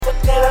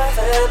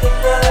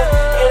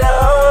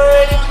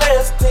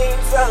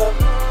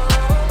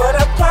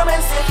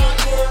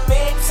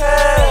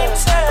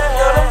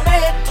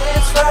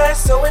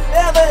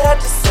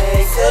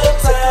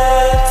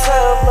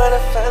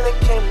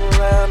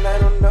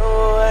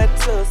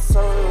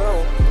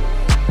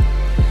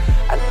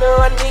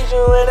you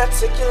and I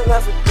took your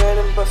love for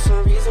granted, but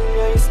some reason,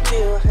 yeah, you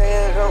still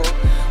had on.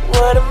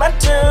 What am I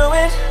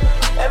doing?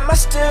 Am I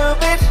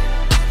stupid?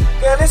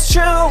 Girl, it's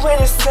true when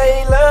you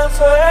say love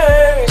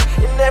hurts,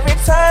 and every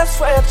time I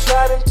swear I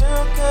try to do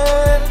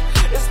good,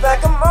 it's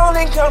like I'm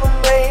only gonna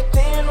make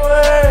things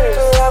worse.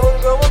 So I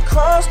will go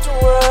across the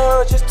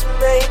world just to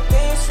make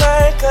things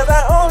right, cause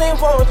I only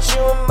want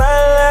you in my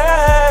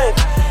life.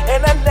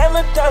 And I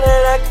never thought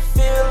that I could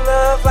feel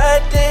love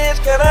like this,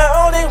 cause I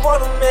only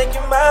wanna make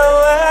you my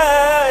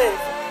wife.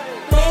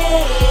 Me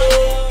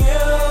and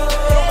you,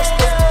 we're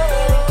supposed to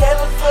be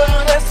together for the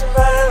rest of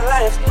our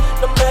lives,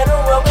 no matter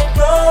what we're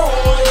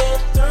going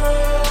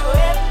through.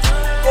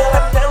 Girl,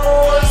 I never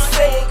wanna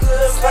say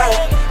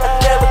goodbye. I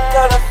never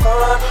thought I'd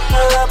fall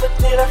in love, but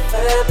then I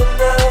fell in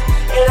love,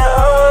 and I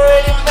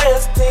already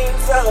messed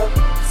things up.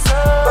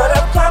 But I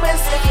promise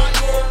if you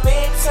give me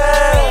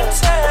time,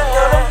 I'm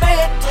gonna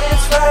make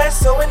this right,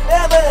 so we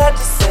never have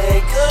to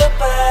say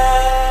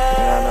goodbye.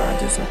 Yeah, I know I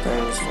did some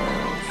things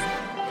wrong,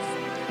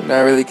 and I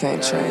really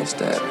can't change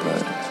that,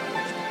 but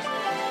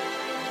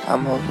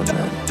I'm hoping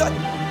that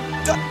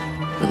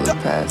we look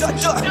past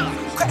this shit.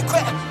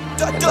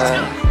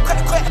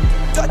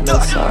 And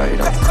I'm sorry,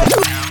 don't.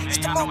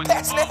 Used to move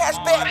past in the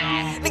hatchback.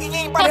 Nigga, you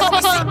ain't body home,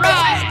 sit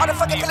back. All the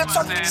fucking pillow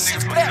talking, get the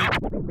shit black.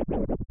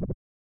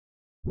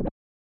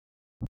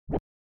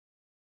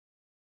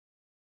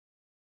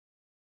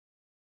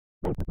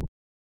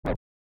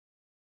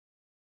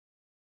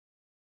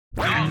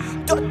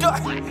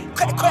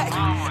 Crack, crack.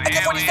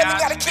 AK-47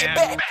 got a kid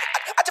back.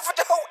 I just put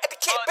the hoe at the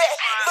kid back.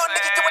 Little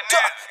nigga, you a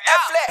duck,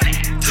 F-flat.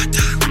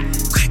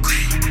 Crack,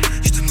 crack.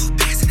 Used to move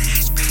past in the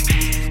hatchback.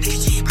 Nigga,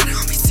 you ain't body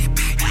home, sit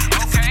back. All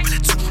the fucking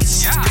pillow talking,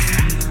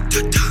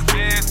 get the shit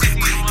black.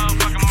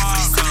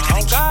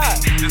 Oh God.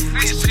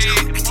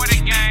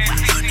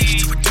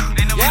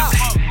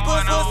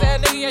 Puss ass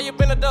nigga, yeah, you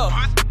been a duck.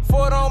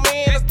 Ford on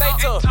me in the state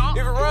tough.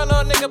 If you run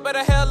up, nigga,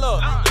 better hell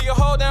up. Leave your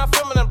hoe down,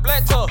 filming in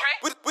black tuck.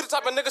 We the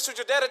type of nigga shoot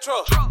your daddy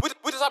truck. We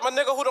the type of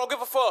nigga who don't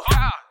give a fuck.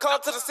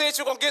 Come to the city,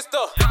 you gon' get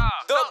stuck.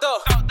 Duck,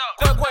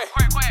 quack.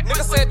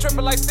 Nigga said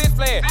trippin' like Six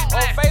Flags.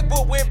 On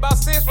Facebook, we about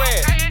 6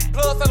 rand.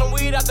 Plus, sellin'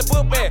 weed out the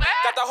book bag.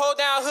 Got the whole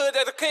down hood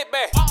as a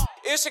kickback.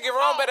 If shit get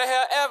wrong, better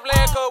have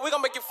F-Land, cause we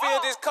gon' make you feel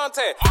this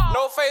content.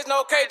 No face,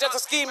 no cage, just a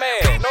ski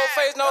man. No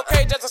face, no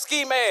cage, just a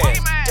ski man.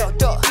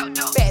 Duck,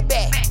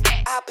 bad.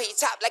 I'll pay you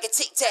top like a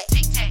tic-tac.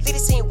 Leave the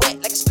scene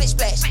wet like a split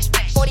splash.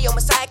 40 on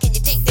my side, can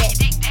you dig that?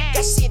 Got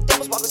you seeing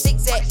devils walking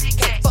zigzag.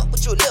 Can't fuck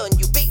with you a little and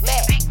you big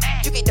mad.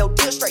 You get no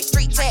deal, straight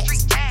street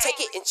tax. Take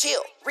it and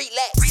chill,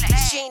 relax.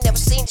 She ain't never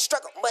seen the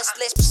struggle, much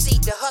less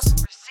proceed to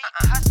hustle.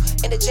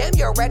 In the gym,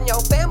 you're ratting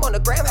your fam. On the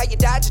gram, how you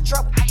dodge your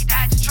trouble.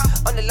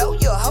 On the low,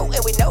 you're a hoe,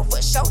 and we know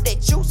for sure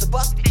that you's a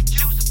buster.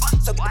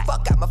 So get the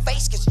fuck out my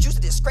face, cause you use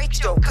it straight,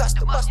 you don't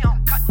custom mustard.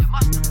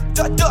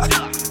 Duck,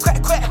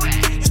 crack.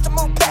 Used to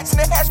move past in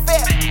the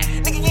hatchback.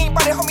 Nigga, you ain't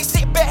body homie,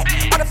 sit back.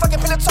 All the fucking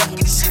pillow talking,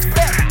 get the shit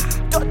black.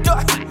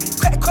 Duck,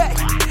 crack.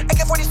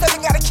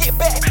 AK-47 got a kid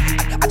back.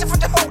 I just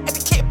put the hoe at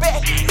the kid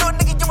back. Little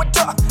nigga, you a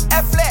duck,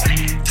 F-flat.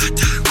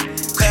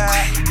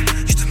 Crack.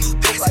 Used to move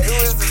past in the hatchback. Like, who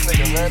is this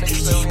nigga, man? Nigga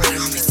say we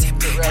ain't shit,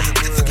 rapping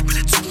for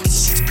real.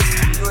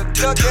 You a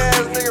duck ass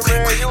nigga,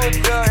 man. You a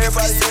duck.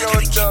 Everybody, you know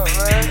a duck,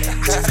 man.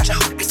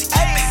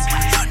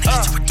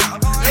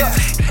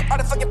 All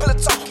the fucking pillow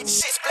talking, get the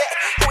shit splat.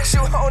 You ain't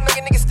shoot home,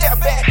 nigga, step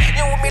back.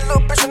 You with me, little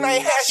bitch, and I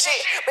ain't had shit.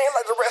 Man,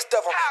 like the rest of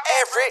them,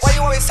 average. Why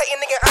you always saying,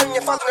 nigga, I'm your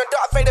father in the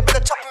dark? Faded,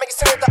 better chop and make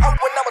it sense the up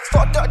when I was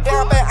fucked up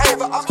down bad. I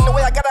ain't for often the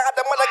way I got out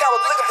the mud like I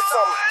was looking for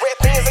something. Red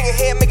things in your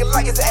head, make it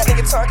like it's at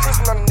nigga, turn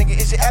cruising on the nigga.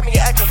 Is you at me,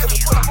 you acting? Cause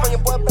we put up on your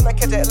boy, but I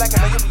catch that like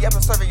I know you be up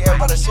and serving your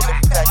all that shit that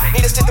you packing.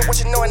 Need to stick to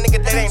what you know, nigga,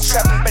 that ain't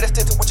trapping. Better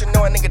stick to what you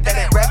know, nigga, that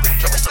ain't rapping.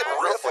 Let me slip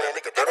real for you,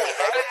 nigga, that ain't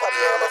hacking.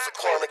 Probably all off the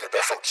corner, nigga,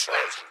 that's some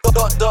trash.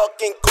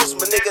 Duck and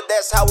Guzman, nigga,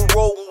 that's how we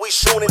roll when we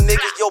shooting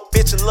niggas. Yo,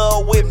 bitch in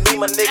love with me,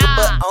 my nigga,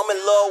 but I'm in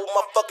love with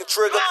my fucking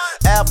trigger.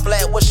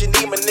 Al-Flat, what she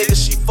need, my nigga?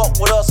 She fuck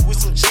with us, we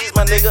some G's,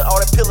 my nigga. All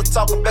that pillow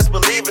talking, best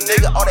believe it,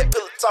 nigga. All that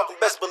pillow talking,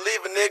 best believe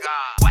it, nigga.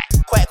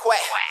 Quack,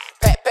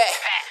 pat.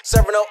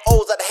 Serving up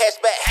O's out the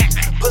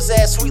hatchback. Pussy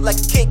ass sweet like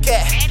a Kit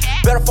Kat.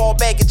 Better fall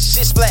back, get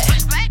your shit splat.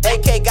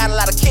 AK got a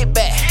lot of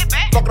kickback.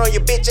 Fucking on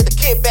your bitch at the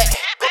kickback.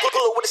 Pull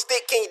it with a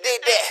stick, can you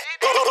dig that?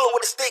 Pull it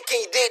with a stick, can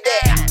you dig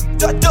that?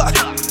 Duck,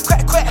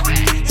 crack.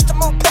 Used to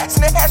move past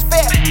in the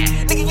hatchback.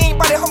 Nigga, you ain't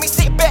body homie,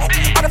 sit back.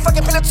 All the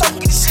fucking pillow talking,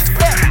 get the shit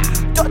black.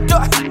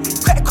 Duck,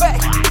 crack.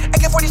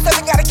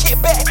 AK-47 got a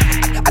kid back.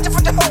 I just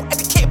put the hoe at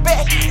the kid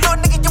back. Little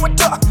nigga, you a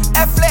duck,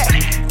 F-flat.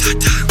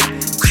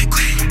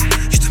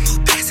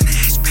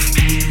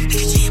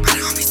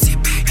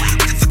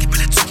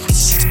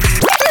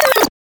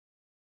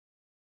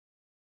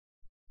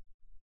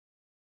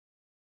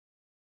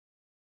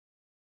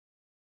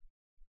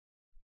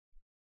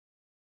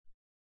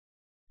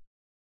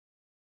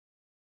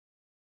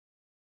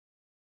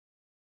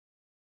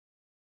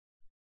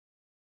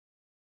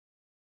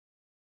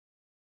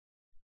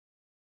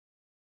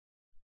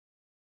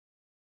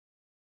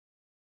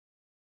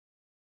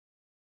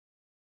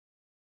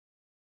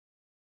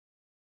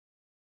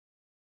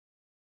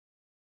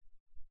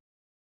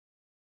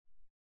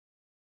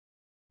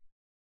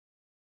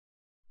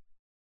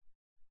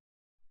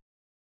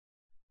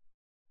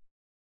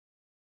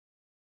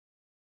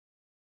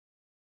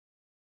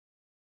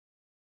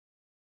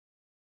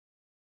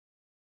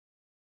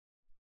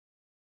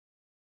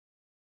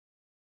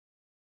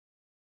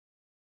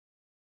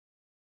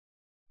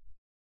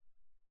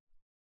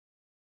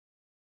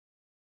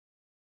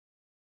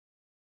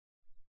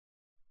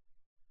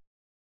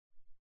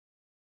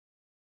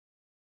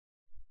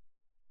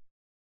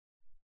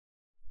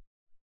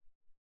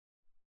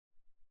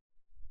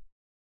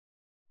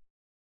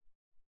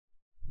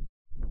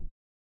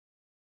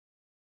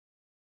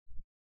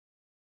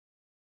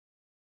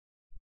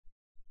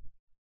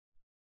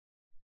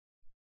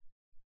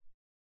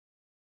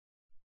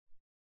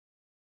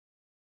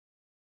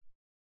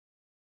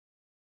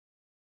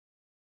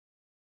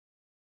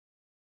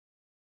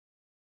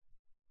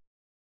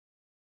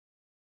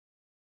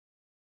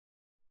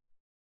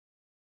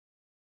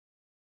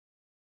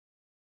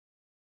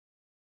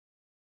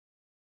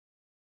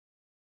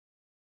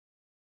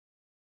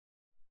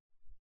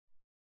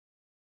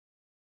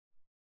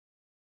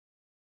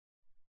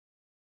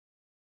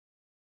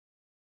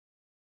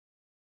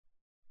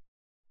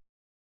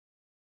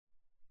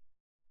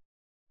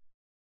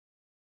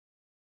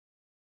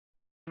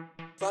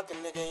 Fuck a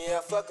nigga,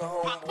 yeah, fuck a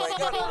homeboy.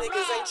 Y'all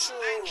niggas ain't true.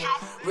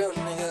 Real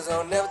niggas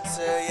don't never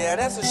tell, yeah,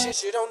 that's the shit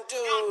you don't do.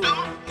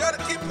 Gotta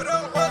keep it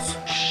on hush.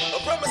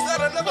 I promise that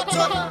I never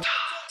talk.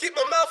 Keep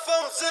my mouth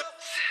on zip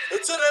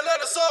until they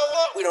let us all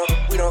walk.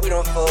 We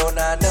don't fold,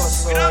 nah, never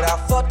sold. I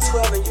fuck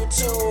 12 and you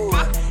too.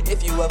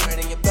 If you up here,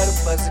 then you better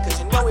buzz it, cause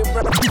you know we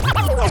bringing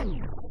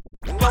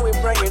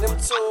them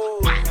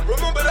too.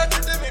 Remember that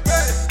you did me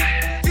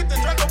bad. Keep the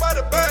Draco by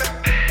the bag.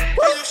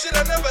 Tell you shit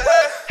I never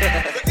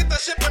had. Forget that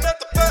shit but not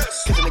the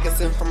past. Cause the nigga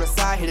sitting from the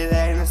side, hit it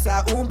at the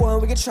side. Ooh boy,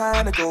 we can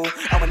try to go.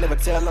 I would never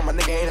tell on my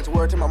nigga, ain't a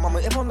word to my mama.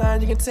 If I'm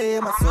lying, you can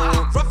tell my soul.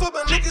 Run for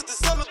my niggas,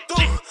 this all I do.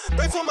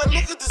 Pray for my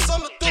niggas, this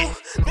all I do.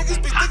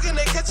 Niggas be thinking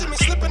they catching me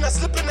slipping, I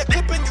slipping, that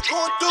clipping, you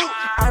gon' do.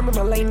 I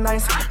remember late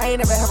nights, I ain't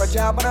never have a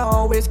job, but I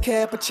always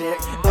kept a check.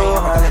 I ain't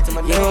never got to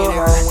my name. You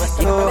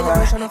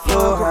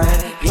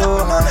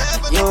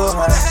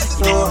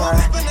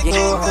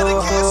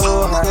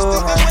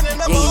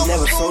ain't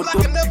never so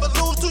dope.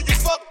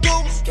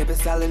 Kept it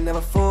solid,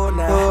 never fall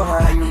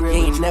now. You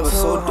ain't never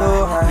so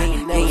dope.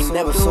 You ain't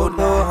never so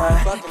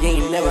dope. You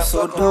ain't never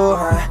so dope.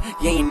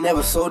 You ain't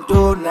never so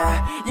dope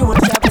now. You want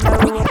chopping out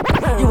of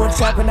run. You want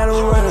chopping out of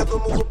run. Never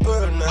move a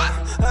bird now.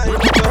 I ain't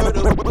never heard a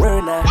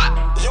word now.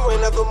 You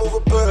ain't never move a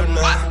bird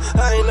now.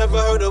 I ain't never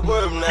heard a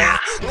word now.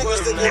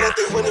 Niggas thinking that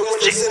they winning when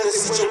they sitting,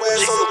 sit your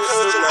ass on the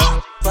curb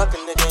now. Fuck a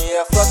nigga,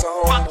 yeah, fuck a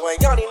homeboy.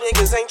 Y'all these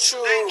niggas ain't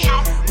true.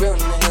 Real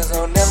niggas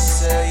don't never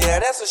tell, yeah,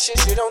 that's the shit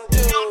you don't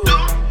do.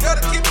 Gotta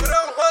keep it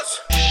on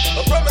hush.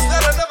 I promise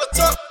that I never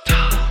talk.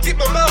 Keep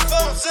my mouth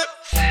on zip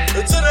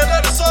until they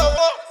let us all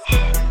walk.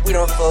 We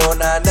don't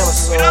fold, nah, never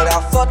sold. I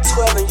fuck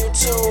 12 and you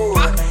too.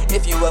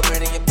 If you up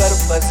here, then you better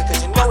buzz it, cause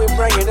you know we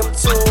bringing them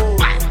too.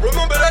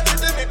 Remember that you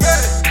did me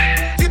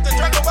bad. Keep the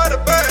Draco by the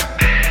bag.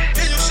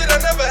 Give you shit I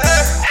never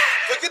had.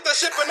 Forget that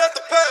shit but not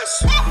the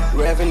past.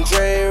 Reverend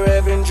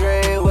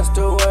Dre, what's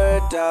the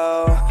word,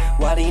 dawg?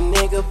 Why these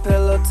nigga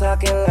pillow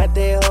talking like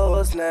they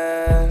hoes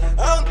now?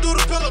 I don't do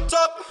the pillow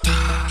talking.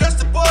 Catch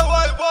the boy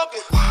while he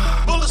walking.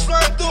 Bullets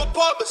flying through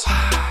apartments.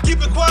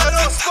 Keep it quiet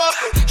on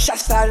sparkling.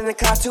 Shots fired in the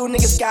car, 2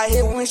 niggas got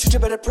hit. When we shoot, you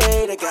better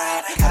pray to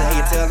God. How the hell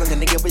you tell them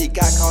the nigga where you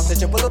got caught?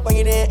 Set your bullet on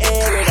you, then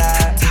air it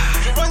out.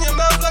 You run your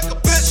mouth like a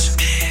bitch.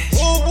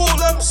 Woo woo,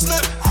 let him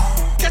slip.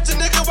 Catch a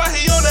nigga while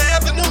he on the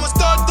avenue and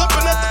start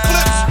dumping at the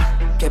clips.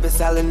 Kept it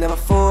solid, never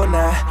fall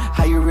now.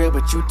 How you real,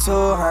 but you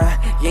told, huh?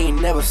 You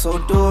ain't never so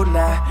dude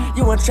now.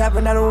 You want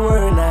trapping out a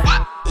word now.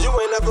 You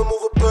ain't never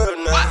move a bird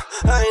now.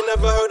 I ain't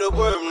never heard a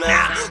word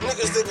now.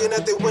 Niggas thinking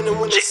that they winning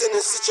when they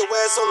sitting, sit your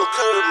ass on the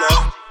curb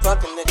now.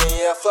 Fuck a nigga,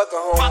 yeah, fuck a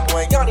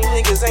homeboy. Y'all these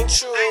niggas ain't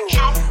true.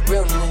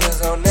 Real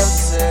niggas don't never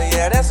tell,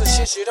 yeah, that's the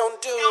shit you don't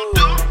do.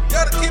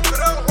 Gotta keep it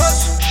on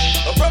hush.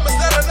 I promise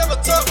that I never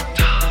talk.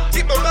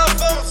 Keep my mouth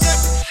on zip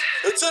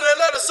until they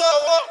let us all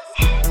walk.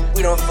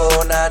 We don't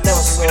fold, nah,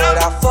 never sold.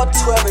 I fuck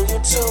 12 and you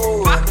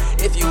too.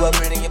 If you up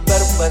here, then you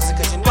better buzz it,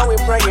 cause you know we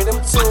bringing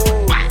them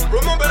too.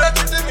 Remember that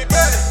you did me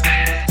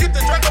bad. Keep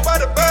the Draco by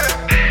the bag.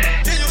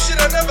 Give you shit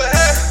I never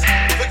had.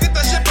 Forget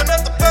that shit but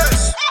not the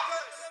past.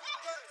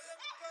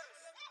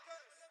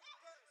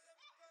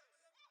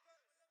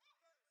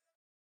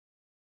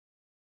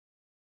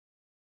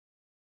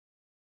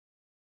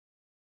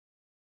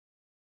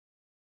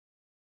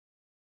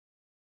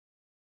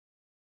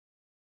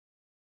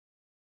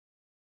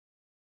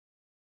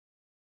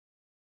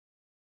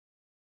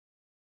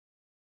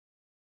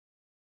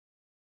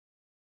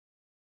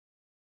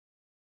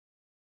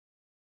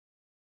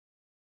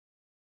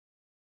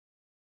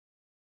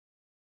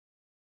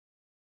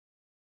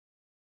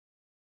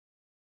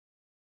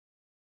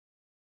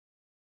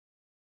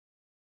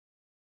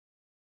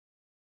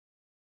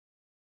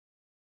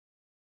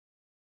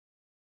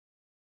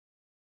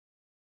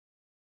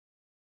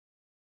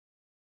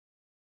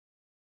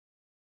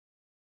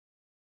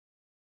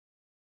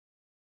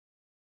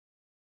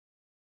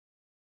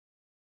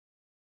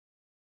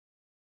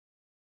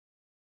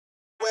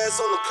 Ass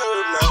on the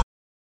curb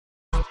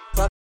now.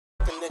 Fuck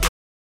a nigga.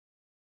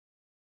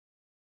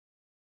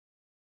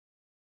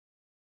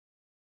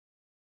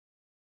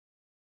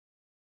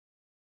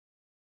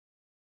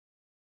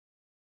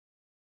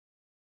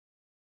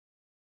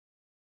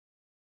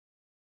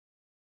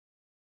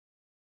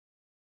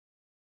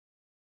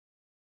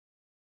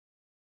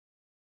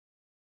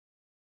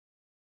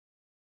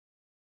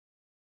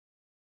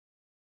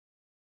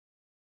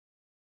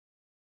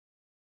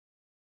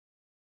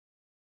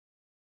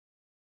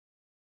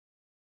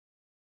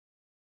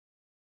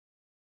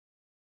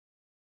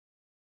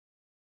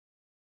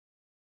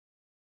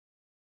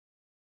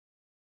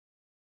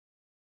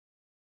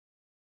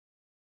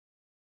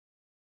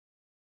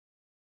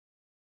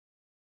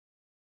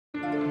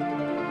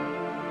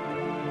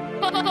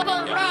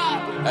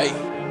 Hey,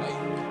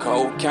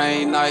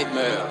 cocaine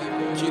nightmare.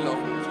 Kilo,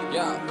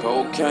 yeah,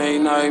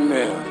 cocaine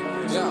nightmare.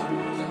 Yeah.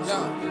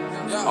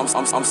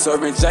 I'm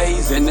serving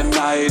J's in the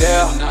night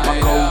air. My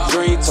cold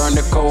dream turned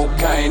to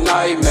cocaine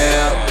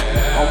nightmare.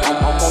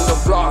 I'm on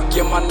the block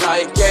in my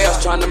night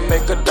gas, trying to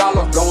make $1,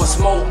 blowing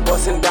smoke,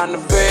 busting down the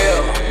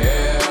bell.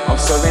 I'm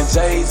serving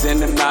J's in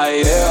the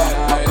night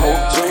air. My cold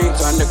dream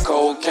turned to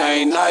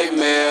cocaine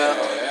nightmare.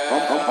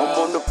 I'm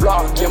on the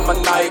block in my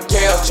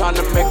nightcap,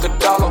 tryna make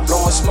 $1,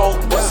 blowing smoke,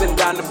 busting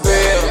down the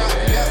bell.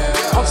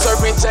 I'm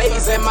serving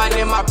J's and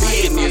minding my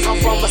business. I'm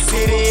from a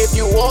city, if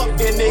you walk,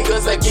 then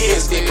niggas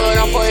against it. But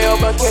I'm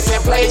forever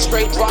catching play,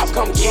 straight drop,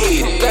 come get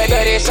it.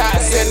 30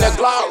 shots in the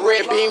Glock,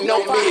 red beam,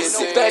 no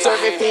missing.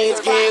 30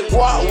 fiends getting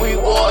guap, we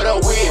water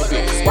with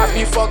it. Watch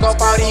me fuck up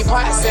all these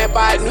pots and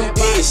buy new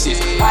dishes.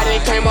 I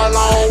done came a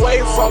long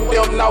way from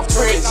them North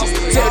trenches.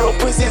 Tell them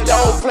pussies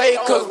don't play,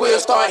 cause we'll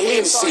start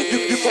hitting shit.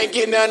 You can't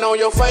get nothing on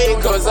your face,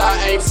 cause I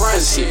ain't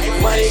front shit.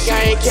 Money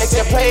gang catch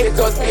and play,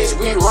 cause bitch,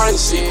 we run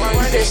shit.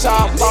 You can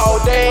shop all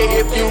day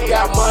if you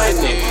got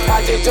money.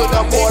 I just took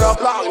the quarter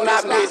block, now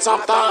bitch,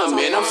 I'm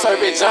thumbing. I'm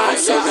serving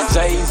Johnson. I'm serving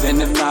J's in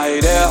the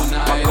night air.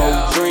 My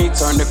cold dream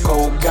turned to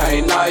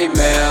cocaine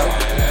nightmare.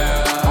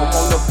 I'm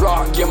on the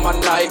block in my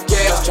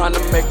nightcap, tryna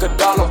make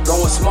 $1,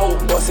 blowing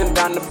smoke, busting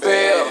down the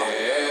bell.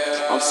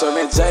 I'm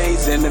serving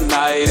J's in the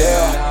night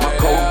air. My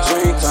cold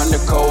dream turned to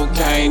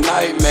cocaine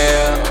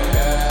nightmare.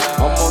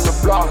 I'm on the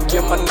block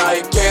in my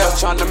nightcap,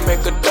 tryna make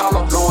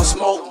 $1, blowing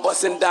smoke,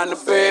 busting down the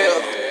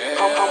bell.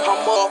 I'm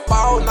up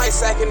all night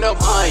sacking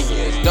up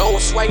onions.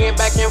 Those swinging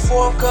back and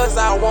forth cause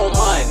I want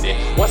money.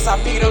 Once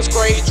I beat them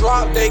straight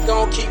drop, they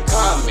gon' keep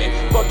coming.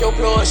 Fuck your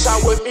plug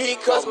shot with me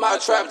cause my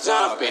trap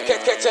jumping.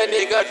 Catch a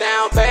nigga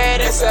down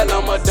bad and sell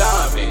him a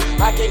dummy.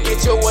 I can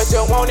get you what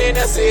you want in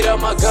the seat of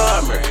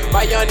Montgomery.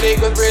 My young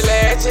niggas really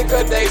at you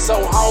cause they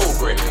so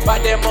hungry. By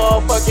that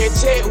motherfucking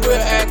check,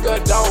 we'll act a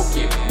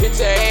donkey. Hit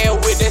your head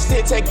with that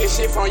stick, taking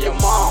shit from your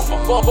mama.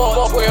 Fuck,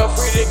 well,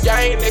 free the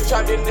game, they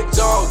trapped in the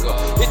jungle.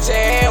 Hit your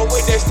head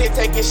with that stick,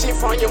 taking shit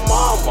from your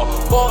mama.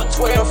 Fuck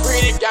 12,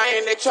 free the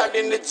game, they trapped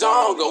in the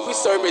jungle. We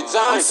serving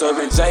Johnson. I'm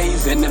serving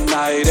J's in the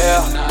night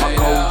air. My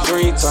cold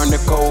dream turned to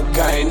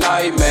cocaine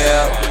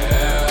nightmare.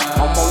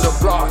 I'm on the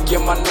block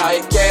in my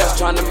nightcap,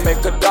 tryna make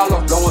 $1,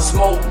 blowing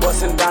smoke,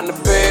 busting down the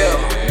bell.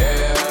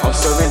 I'm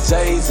serving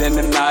J's in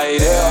the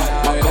night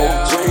air. My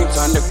cold dream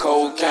turned to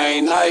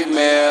cocaine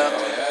nightmare.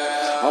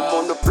 I'm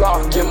on the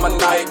block in my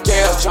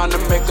nightcap, tryna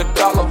make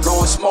 $1,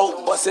 blowing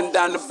smoke, busting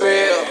down the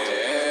bell.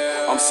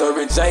 I'm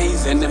serving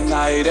J's in the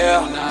night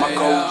air. My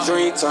cold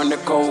dream turned to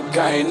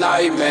cocaine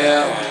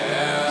nightmare.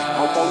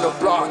 I'm on the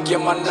block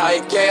in my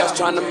nightcap,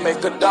 tryna make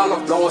 $1,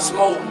 blowing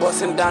smoke,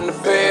 busting down the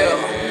bell.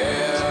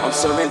 I'm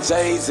serving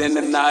J's in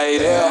the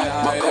night air.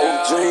 My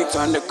cold dream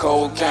turned to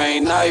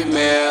cocaine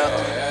nightmare.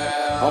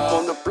 I'm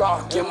on the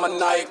block in my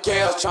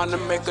nightcap, tryna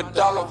make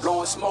 $1,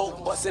 blowing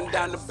smoke, busting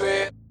down the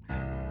bed.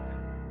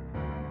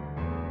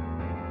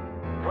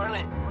 Run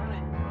it, run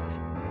it,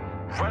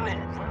 run it,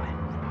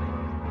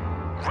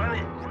 run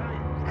it,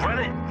 run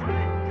it,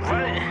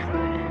 run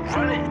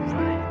it,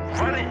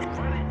 run it,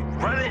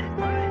 run it.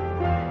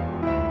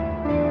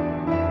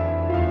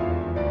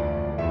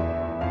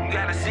 You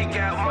gotta seek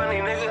out money,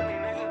 nigga.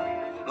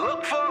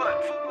 Look for it.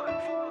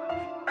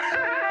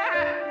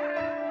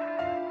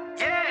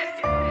 Yeah.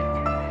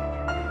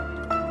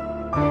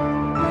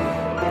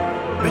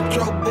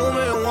 Metro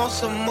Boomin want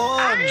some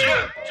more.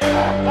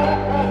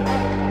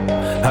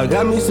 I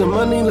got me some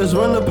money, let's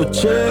run up a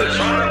check.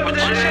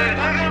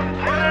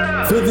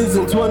 50s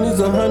and 20s,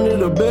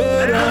 100 or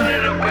better.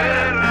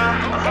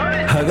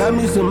 I got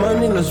me some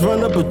money, let's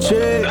run up a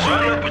check.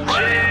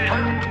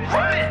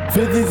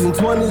 50s and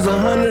 20s,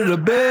 100 or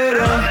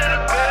better.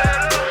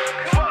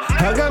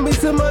 I got me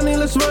some money,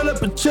 let's run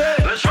up a check.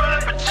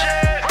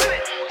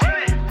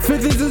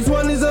 50s and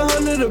 20s,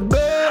 100 or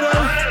better.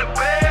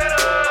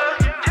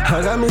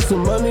 I got me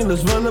some money,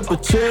 let's run up a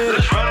check.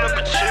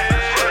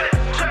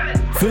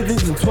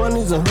 50s and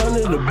 20s,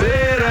 100 or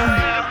better.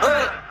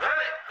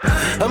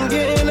 I'm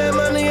getting that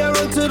money, I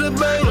run to the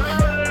bank.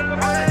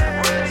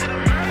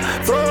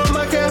 Throwing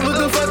my cash, what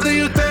the fuck do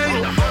you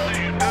think?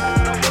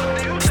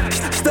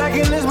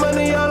 Stacking this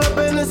money all up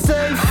in the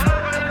safe.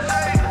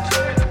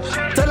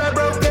 Tell that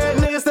broke ass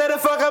nigga, stay the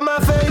fuck out my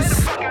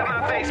face.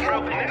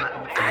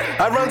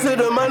 I run to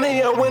the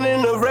money, I'm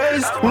winning the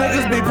race.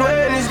 Niggas be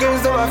playing these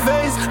games to my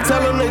face. Tell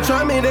them they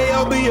try me, they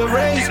all be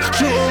erased.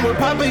 Shooting with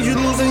Poppy, you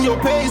losing your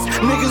pace.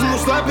 Niggas move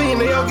sloppy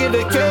and they all get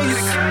the case.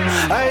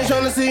 I ain't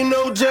tryna see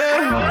no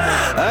jail,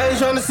 I ain't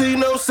tryna see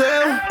no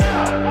cell.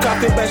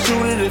 Cock it back,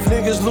 shoot it. If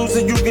niggas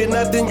losing, you get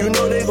nothing, you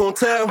know they gon'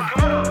 tell.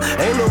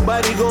 Ain't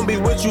nobody gon' be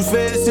with you,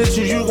 fed sit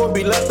you gon'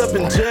 be locked up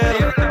in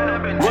jail.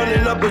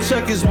 Running up a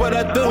check is what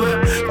I do.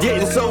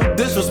 Getting so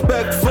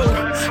disrespectful.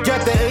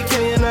 Got the AK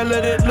and I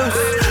let it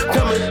loose.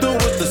 Coming through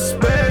with the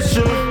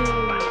special.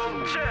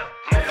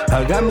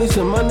 I got me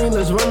some money,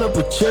 let's run up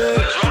a check.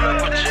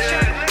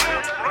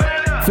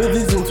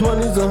 50s and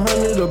 20s,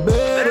 100 or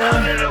better.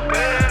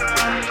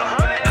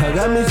 I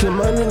got me some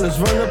money, let's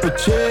run up a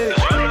check.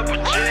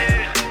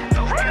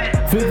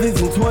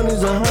 50s and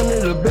 20s,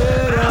 100 or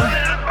better.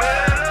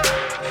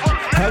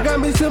 I got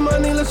me some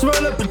money, let's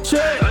run up a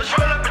check.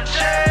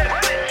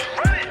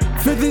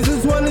 50s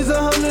and 20s,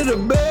 100 or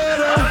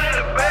better.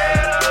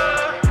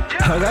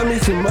 I got me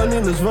some money,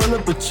 let's run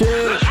up a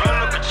check.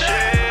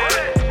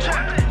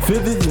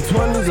 50s and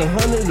 20s,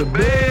 100 or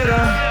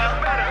better.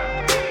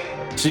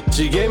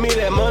 She gave me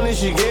that money,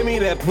 she gave me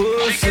that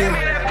pussy.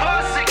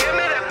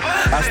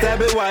 I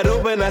stab it wide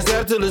open, I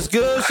stab till it's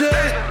good shit.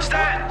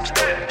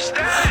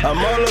 I'm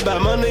all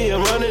about money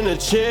and running a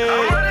check.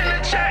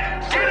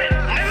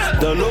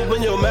 Don't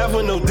open your mouth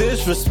with no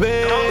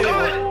disrespect.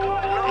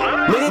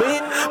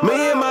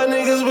 Me and my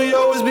niggas, we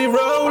always be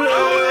rolling.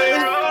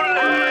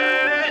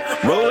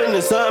 Rolling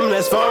in something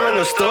that's foreign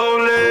or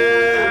stolen.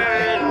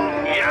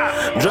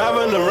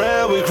 Driving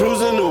around, we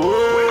cruising the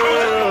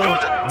world.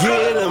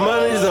 Getting the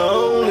money's the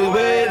only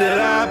way that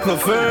I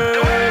prefer.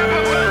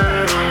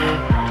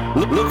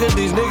 Look at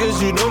these niggas,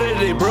 you know that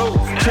they broke.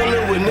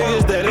 Chillin' with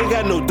niggas that ain't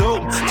got no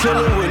dope.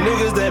 Chillin' with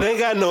niggas that ain't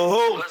got no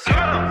hope.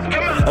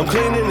 I'm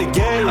cleaning the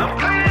game.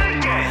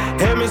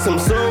 Hand me some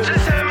soap.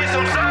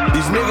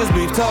 These niggas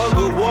be tall,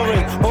 good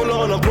warring. Hold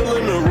on, I'm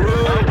pulling the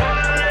rope.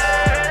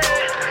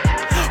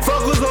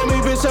 Focus on me,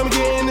 bitch, I'm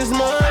getting this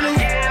money.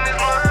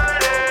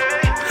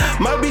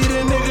 Might be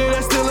the nigga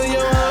that's still in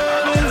your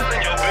honey.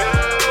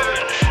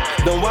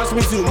 Don't watch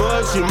me too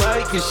much, you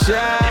might get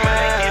shot.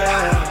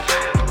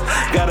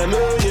 Got a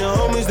million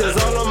homies, that's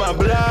all on my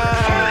block.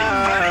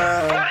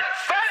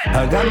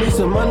 I got me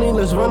some money,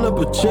 let's run up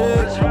a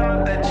check.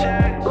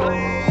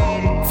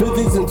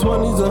 50s and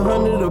 20s,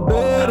 100 or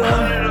better.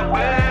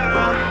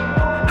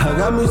 I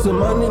got me some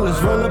money,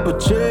 let's run up a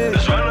check.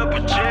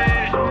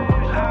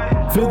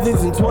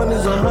 50s and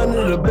 20s,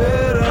 100 or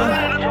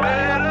better.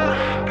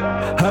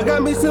 I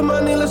got me some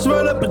money, let's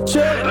run up a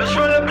check.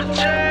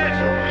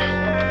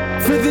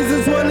 50s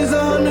and 20s,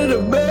 100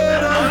 or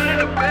better.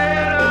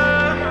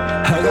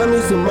 I got me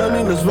some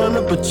money, let's run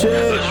up a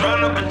check.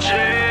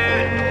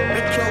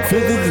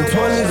 50s and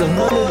 20s,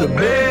 100 or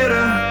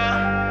better.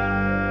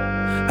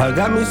 I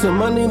got me some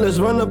money, let's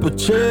run up a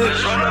check.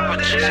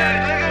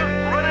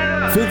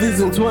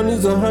 50s and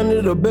 20s,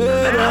 100 or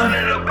better.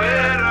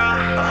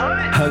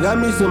 I got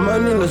me some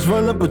money, let's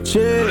run up a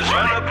check.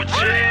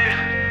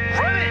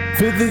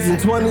 50s and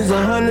 20s,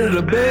 100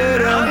 or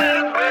better.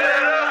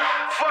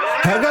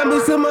 I got me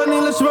some money,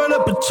 let's run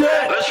up a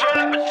check.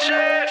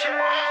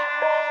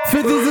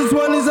 50s and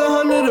 20s,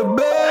 100 or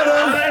better.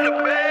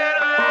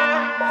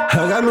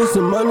 I got me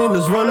some money,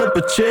 let's run up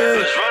a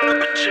check.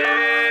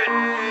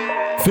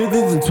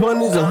 50s and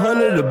 20s,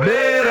 100 or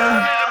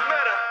better.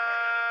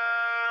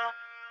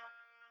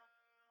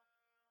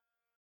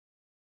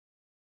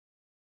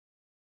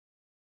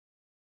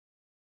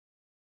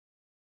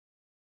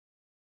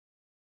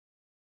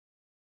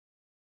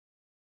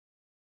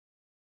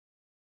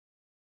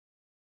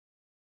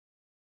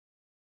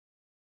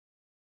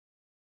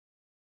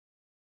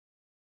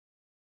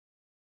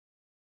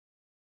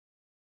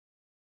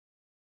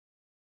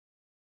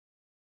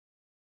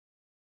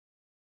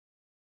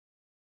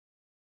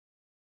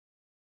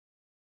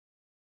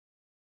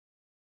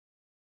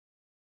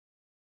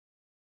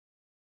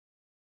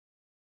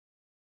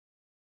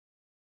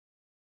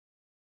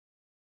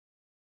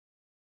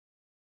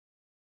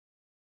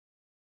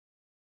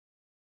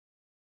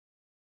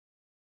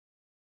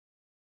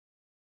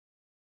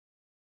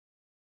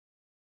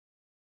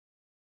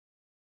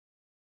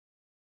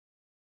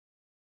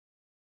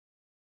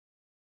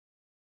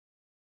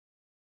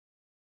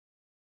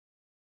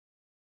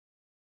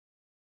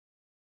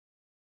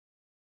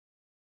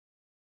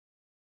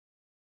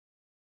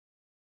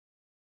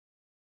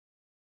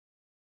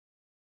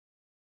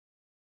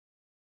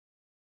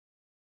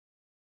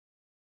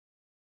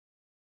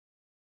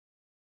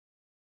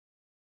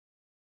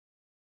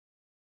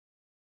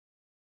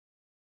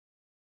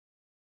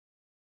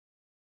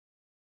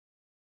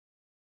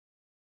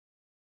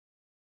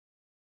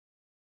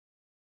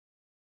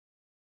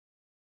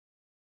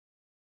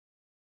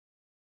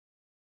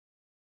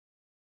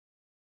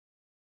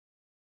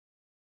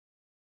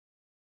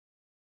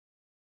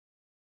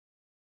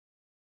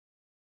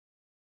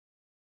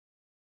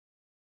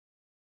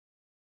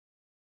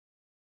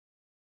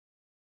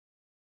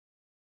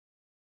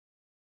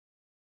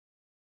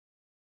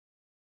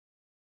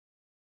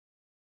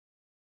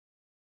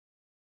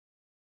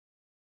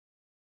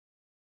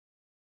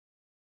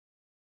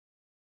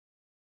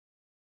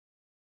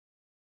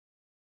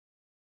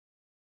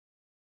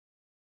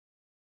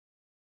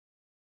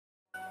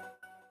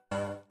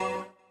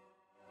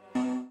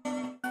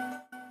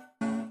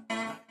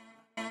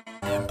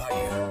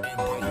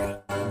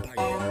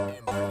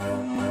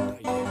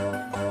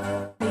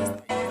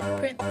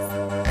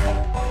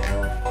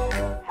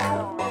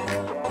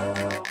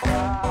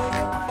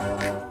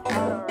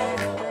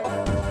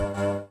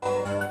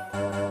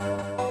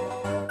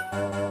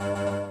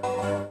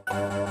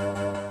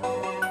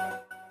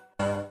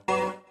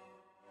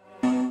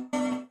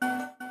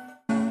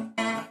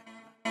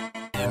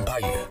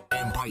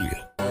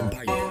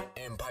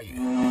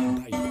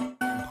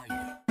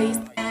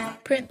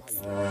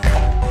 Prince.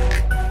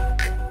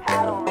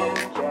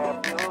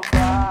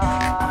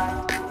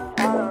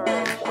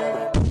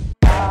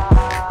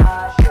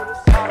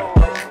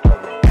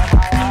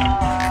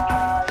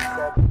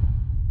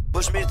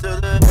 Push me to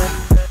the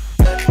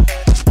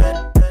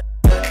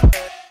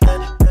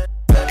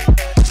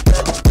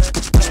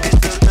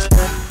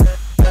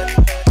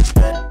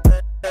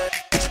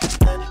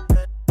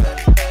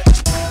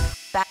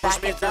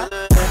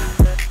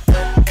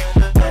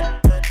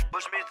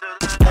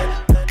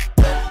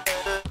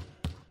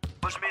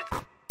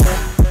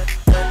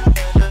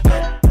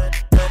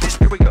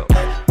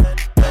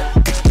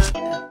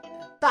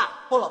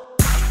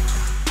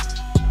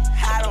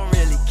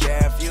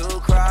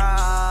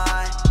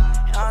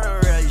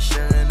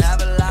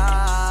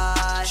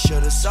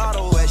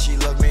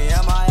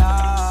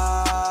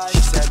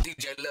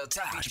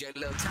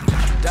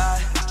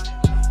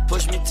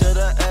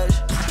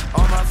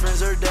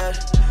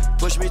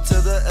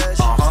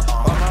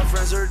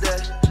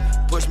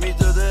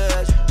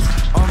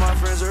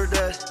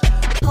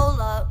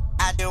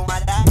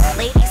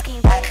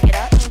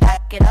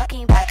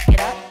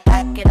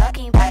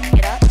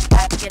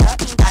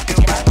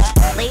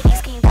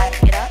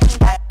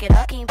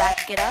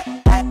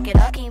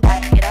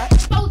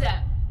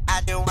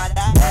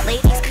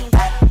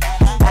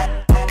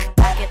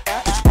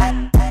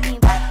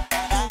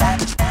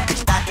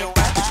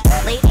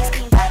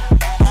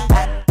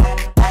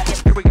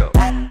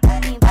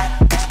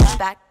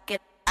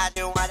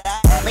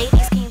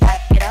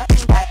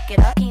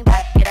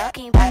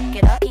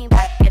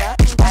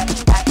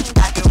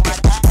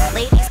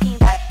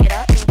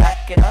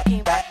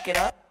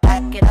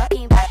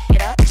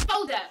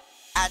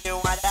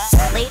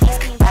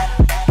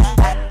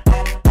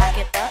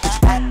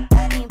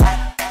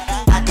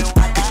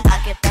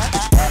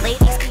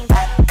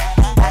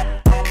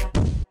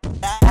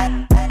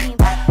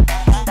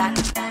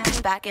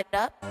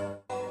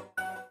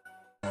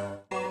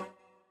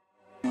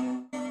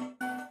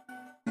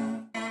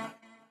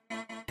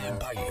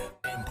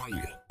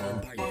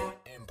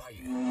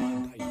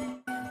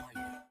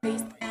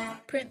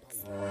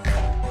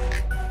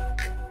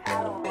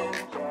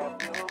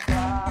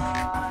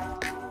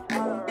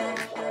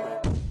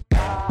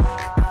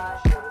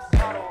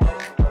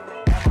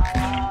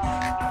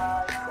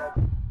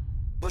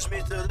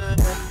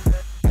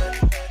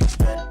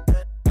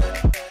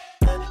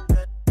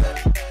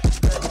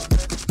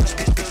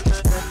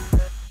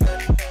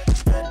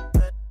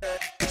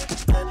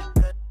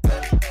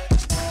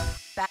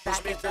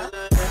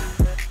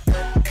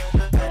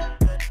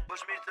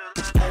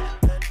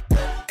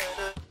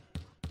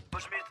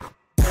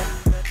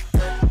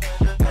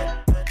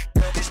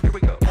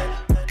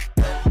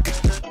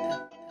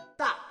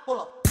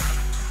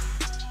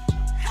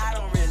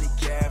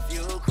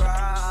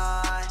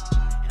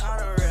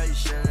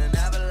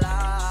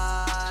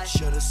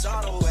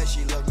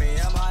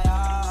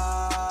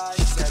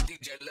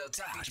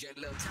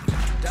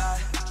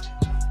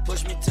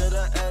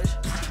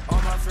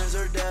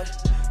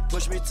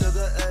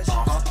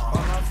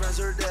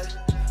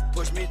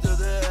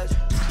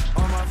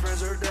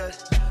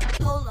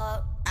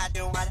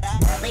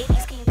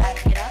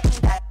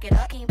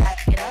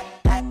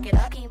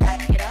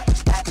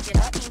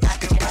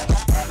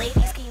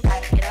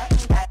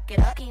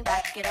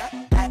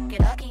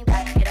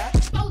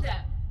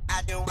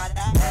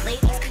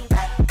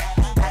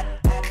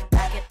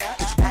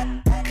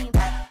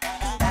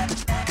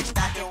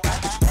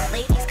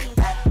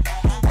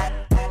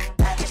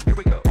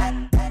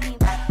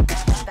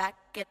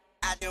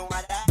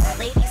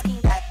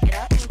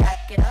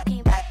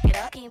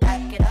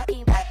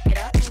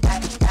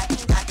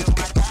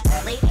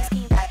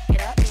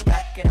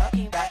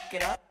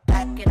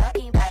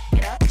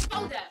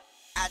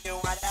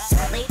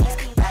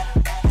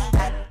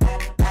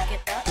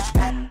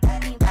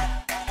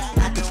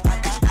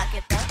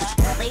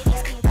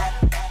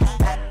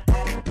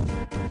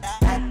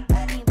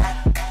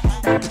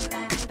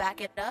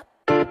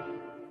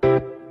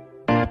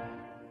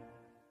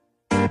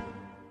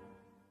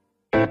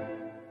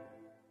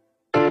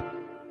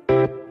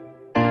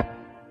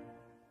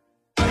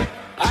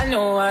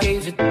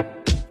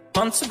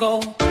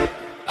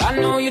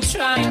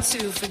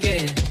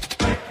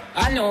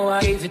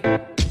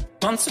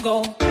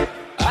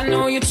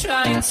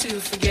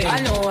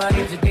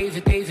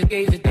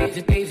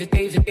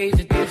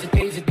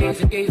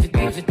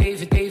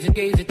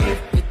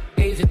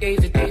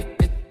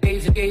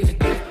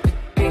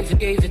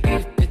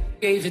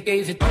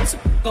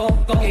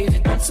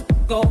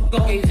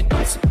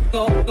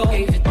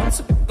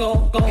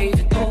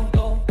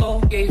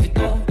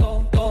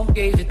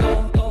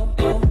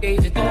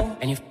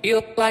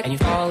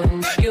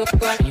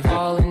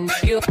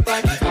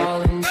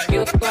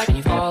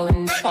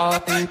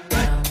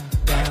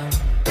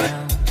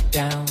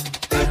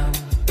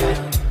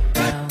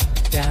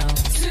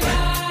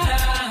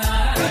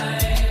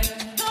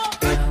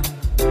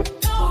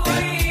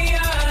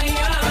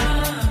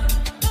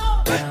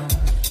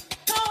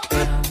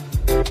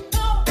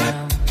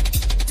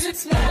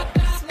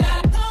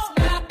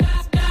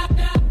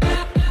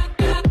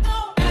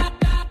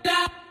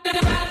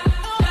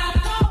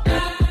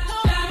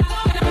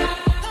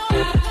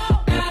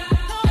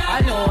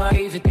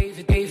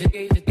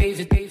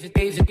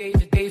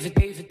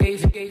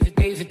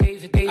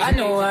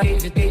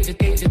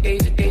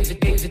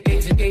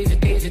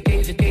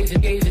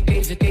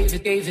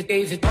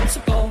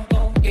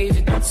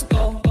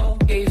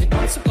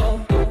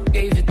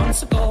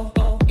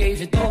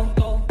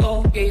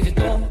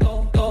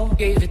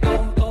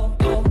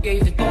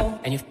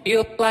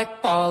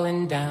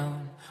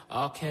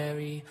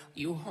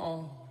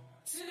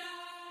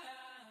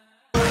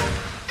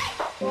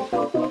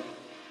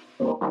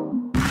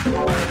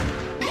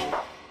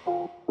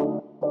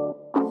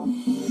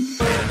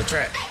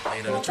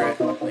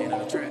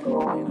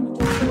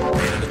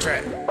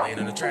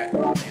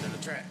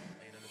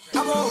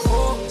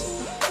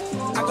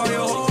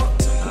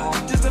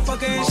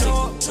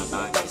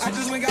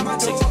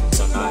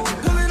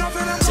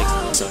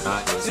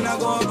tonight. Then I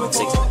go up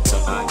before.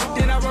 Tonight.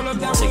 Then I roll up,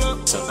 then roll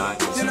up. Tonight.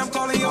 Then I'm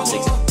calling your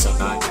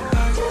Tonight.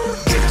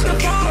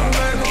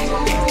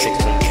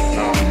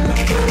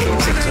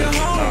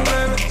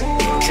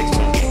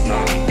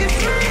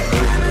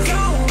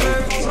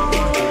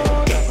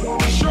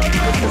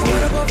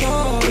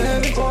 phone,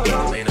 baby.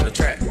 Laying on the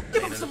track.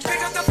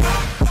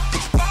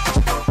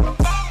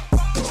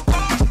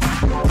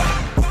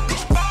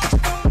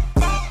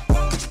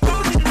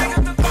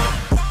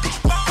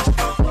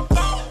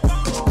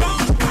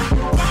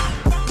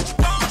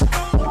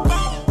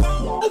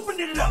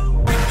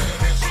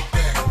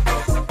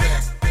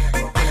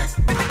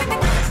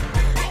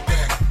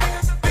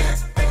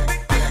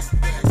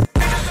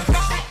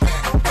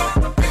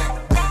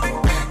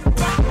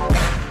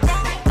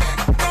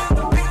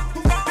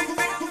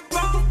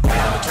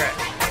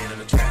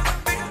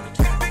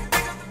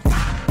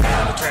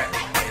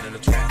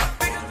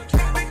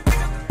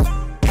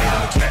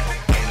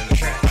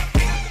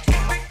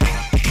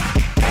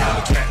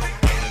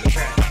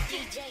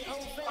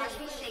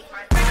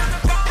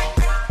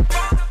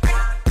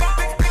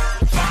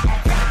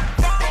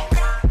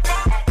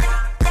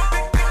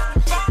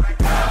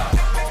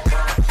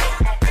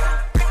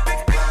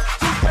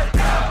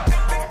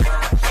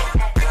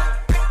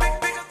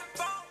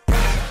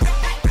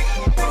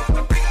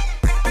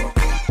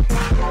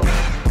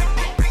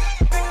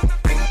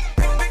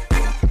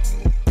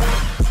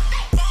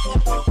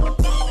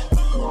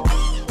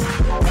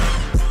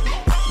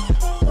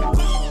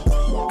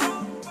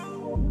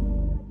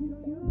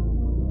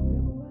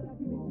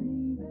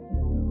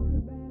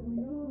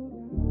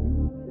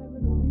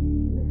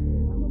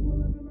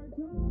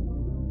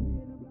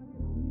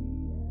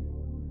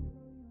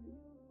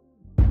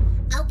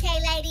 Okay,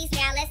 ladies,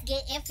 now let's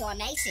get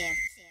information.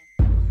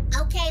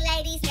 Okay,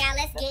 ladies, now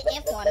let's get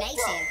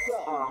information.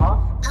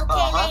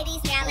 Okay,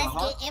 ladies, now let's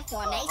get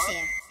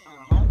information.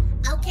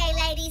 Okay,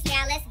 ladies,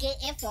 now let's get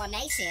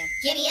information.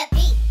 Give me a B,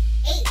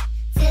 E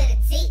to the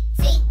T,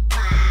 T,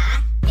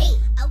 Y, B.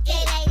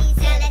 Okay, ladies,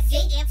 now let's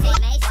get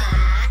information.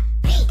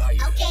 B.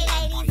 Okay,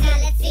 ladies, now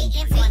let's get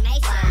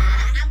information.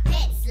 I'm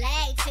pet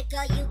slave,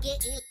 trickle, you get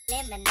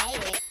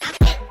eliminated. I'm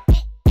pet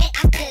to the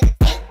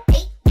T, T,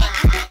 Y.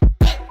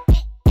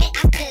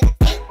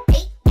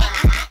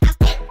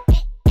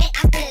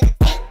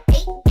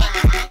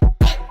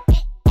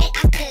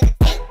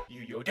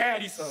 You your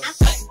daddy son.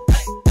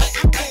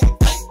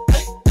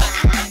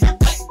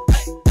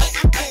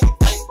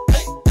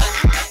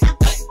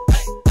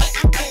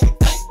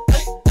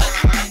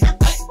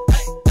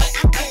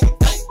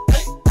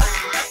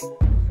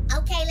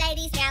 Okay,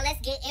 ladies, now let's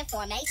get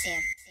information.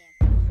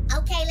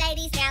 Okay,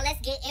 ladies, now let's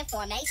get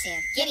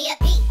information. Give me a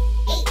B,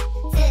 E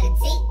to the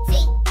T, T,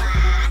 Y,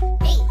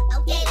 B.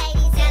 Okay,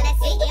 ladies, now let's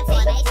get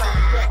information.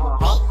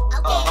 B.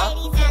 Okay,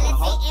 ladies, now let's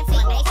get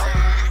information.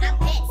 I'm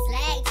pet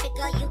slave,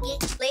 trickle, you get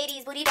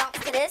ladies, booty bounce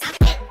to this. I'm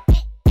pet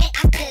to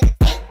the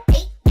T, T,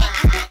 Y.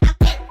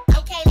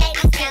 Okay,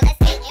 ladies, now let's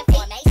get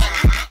information.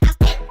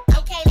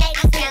 Okay,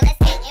 ladies, now let's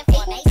get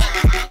information.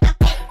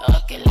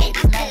 Okay,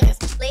 ladies, now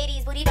let's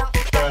ladies, booty bounce.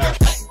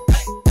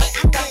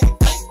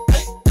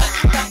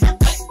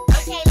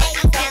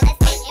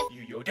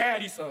 You your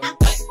daddy son. Okay,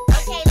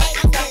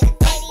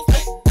 ladies,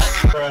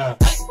 bruh.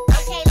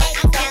 Okay,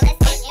 ladies, now let's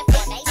get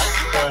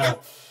information.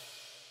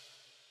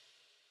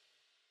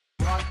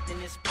 Walked in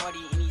this party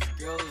and these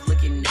girls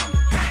looking at me.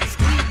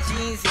 Skinny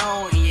jeans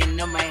on and you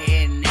know my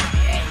head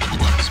nappy.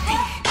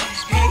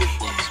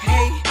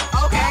 Hey,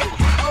 okay.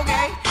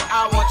 I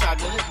want y'all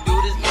to do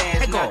this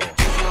dance now.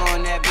 Juju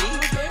on that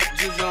beat,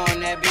 juju on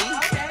that beat,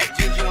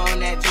 juju on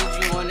that,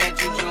 juju on that,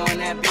 juju on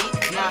that beat.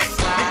 Now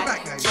slide,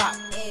 drop,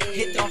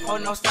 hit don't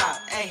hold no stop,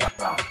 hey,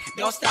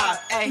 don't stop,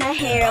 hey. My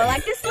hair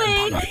like a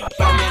swing. Run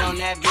a man on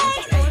that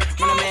beat, hey.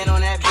 Run a man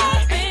on that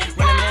beat, hey.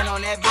 Run a man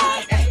on that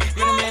beat, hey.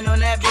 Run a man on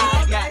that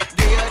beat. Now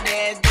drill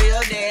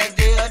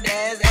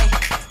dance, hey.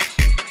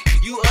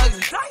 You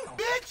ugly,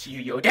 bitch. You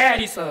your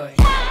daddy son.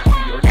 You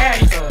your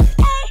daddy son.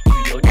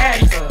 You your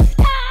daddy son.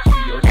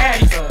 You your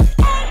daddy son.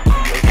 You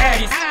your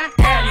daddy son. Daddy son.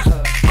 Daddy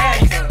son.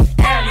 Daddy son.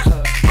 Daddy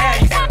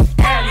son.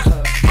 Daddy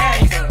son.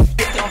 Daddy son.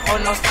 It don't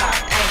hold no stop,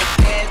 hey.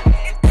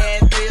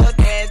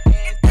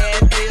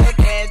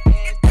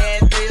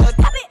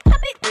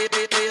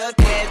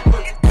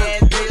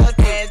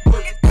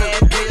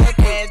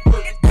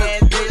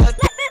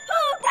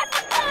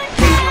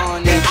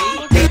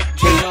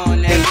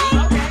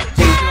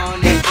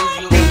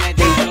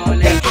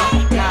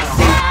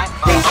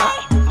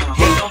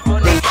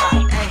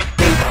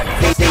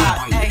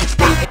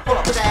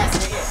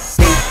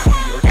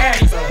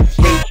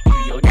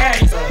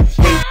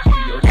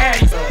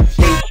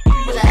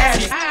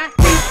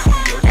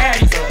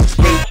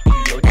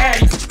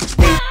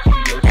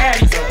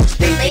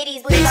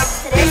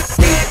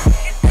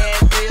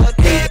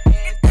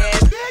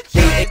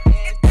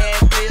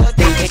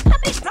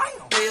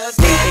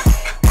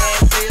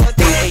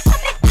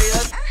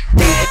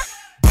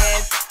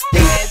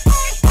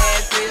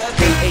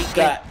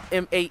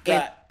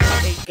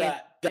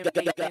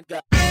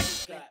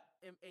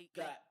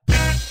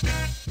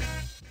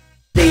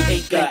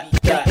 Baby got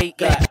down,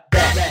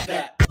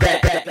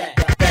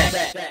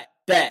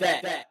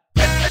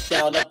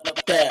 up,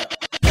 down,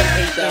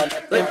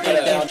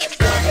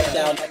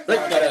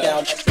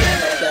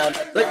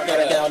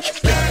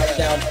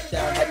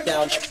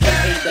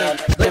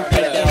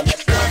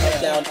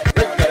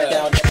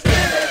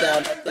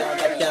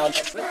 down,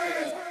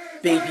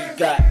 baby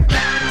got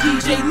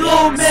DJ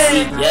Lil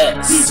Man,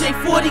 yes. DJ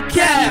 40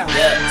 Cal,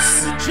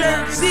 yes.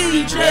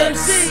 Jersey,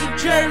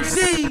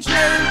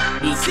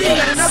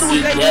 got another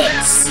one, baby.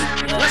 Yes.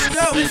 Let's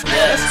go, Yes.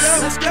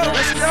 let's go.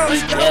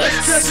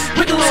 Let's just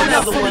wiggle on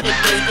that for me.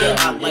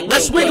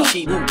 Let's wiggle.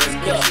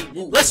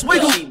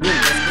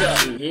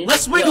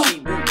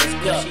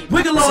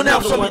 Wiggle on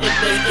out for me.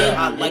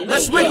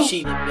 Let's wiggle.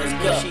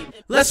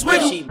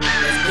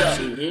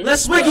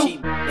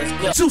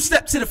 2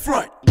 step to the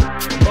front.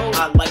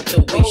 I like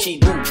the way she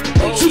move.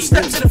 2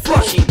 steps to the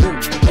front. She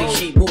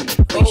move.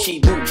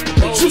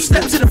 2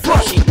 steps to the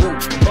front.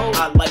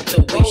 I like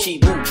the way she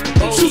move.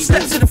 2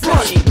 steps to the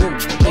front.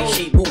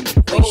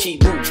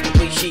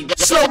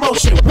 Slow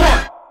motion.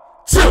 1,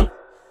 2,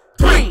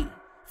 3,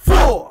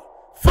 4,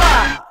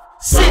 5,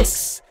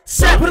 6,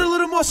 7. Put a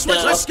little more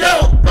switch. Let's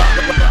go.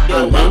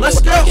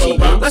 Let's go.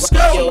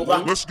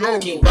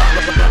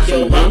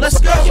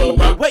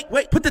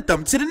 Wait. Put the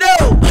thumb to the nose.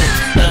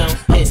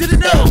 To the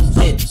nose.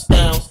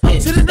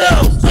 To the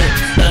nose.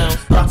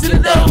 To the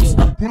nose.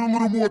 Put a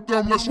little more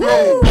thumb, let's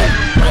go.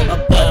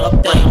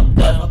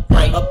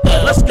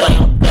 Let's go.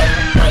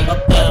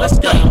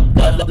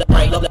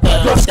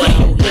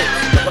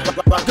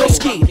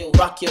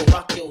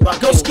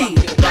 Go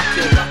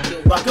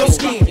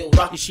ski.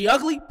 Is she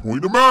ugly?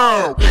 Point them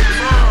out.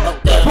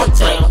 Point.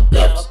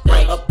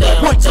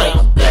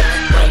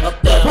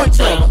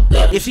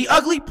 If she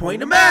ugly, point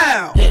them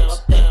out.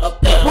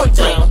 Point.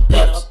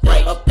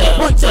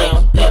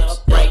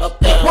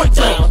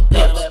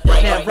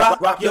 Now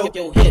rock your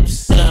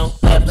hips.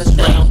 Let's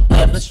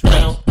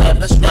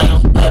round.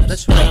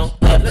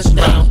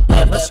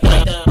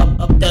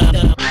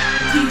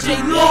 DJ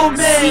Lil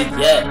Man,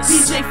 yes.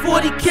 DJ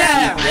 40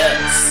 Cal,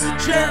 yes.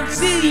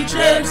 Jersey,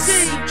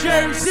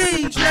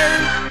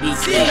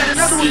 got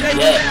another one, baby.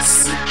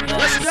 Yes.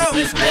 Let's go.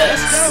 Let's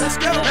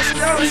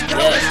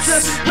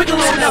just wiggle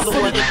on that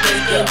for me.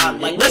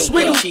 Let's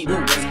wiggle.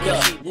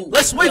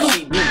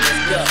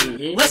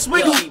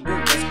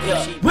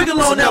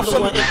 Wiggle on out for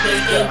me.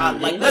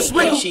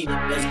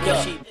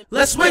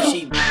 Let's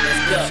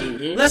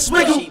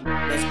wiggle.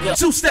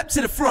 2 steps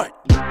to the front.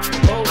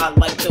 I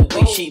like the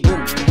way she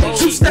move.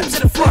 2 steps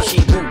to the front.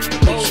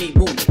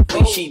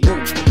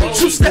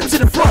 2 steps to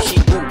the front.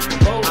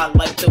 I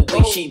like the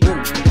way she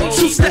move.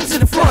 2 steps to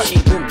the front.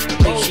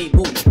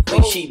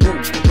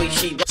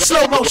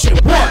 Slow motion.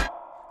 1,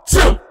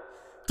 2,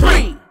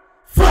 3,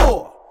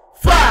 4,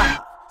 5,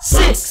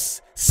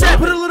 6, 7.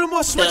 Put a little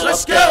more switch.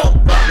 Let's go.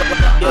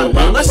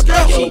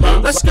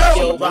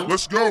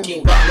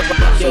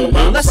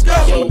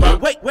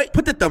 Wait.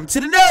 Put the thumb to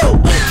the nose.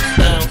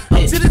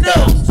 To the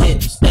nose.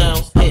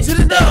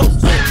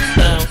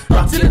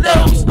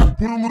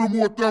 Put a little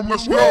more thumb,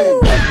 let's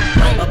go.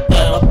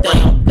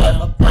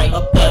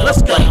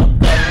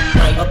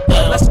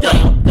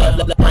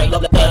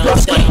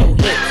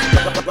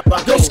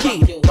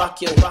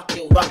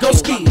 Go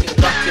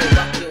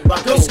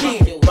ski.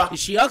 Is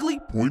she ugly?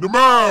 Point them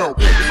out.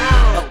 Point.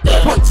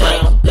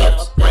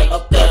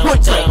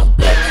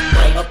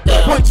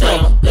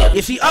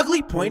 If she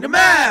ugly, point them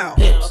out.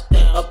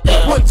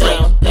 Point.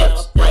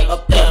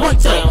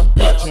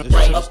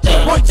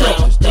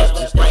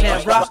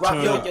 Now rock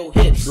your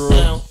hips.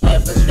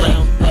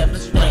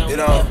 You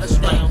know,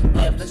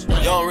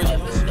 young rich.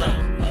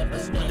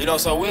 You know,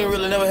 so we ain't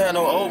really never had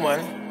no old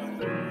money.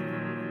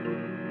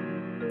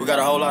 We got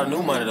a whole lot of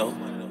new money though.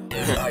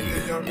 Hey!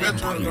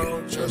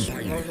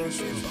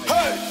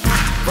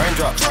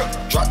 Raindrop,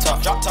 drop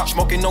top,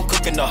 smoking on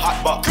cooking the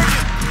hot box.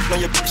 On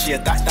your bitch, yeah,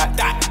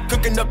 that.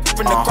 Cooking up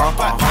in the crock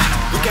pot.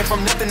 We came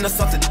from nothing to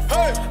something.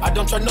 Hey! I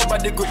don't try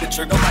nobody, grip the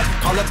trigger. Nobody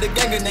call up the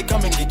gang and they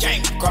come and get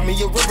gang. Cry me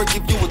a river,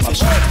 give you a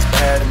tissue.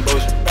 Bad and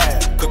bullshit,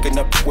 bad. Cooking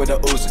up with a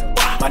Uzi.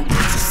 My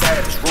niggas is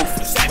savage,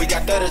 ruthless. We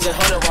got 30s and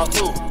 100 rounds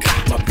too.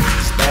 My bitch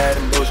is bad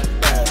and bullshit,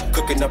 bad.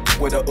 Cooking up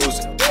with a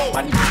Uzi.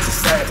 My niggas is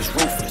savage,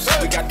 ruthless.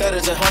 We got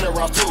 30s and 100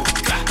 rounds too.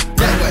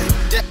 That way,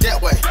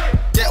 that way,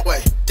 that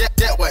way,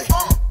 that way,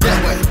 that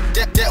way,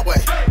 that way,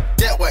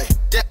 that way, that way,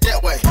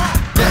 that way,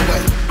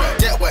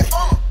 that way,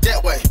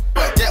 that way, that way,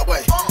 that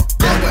way,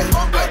 that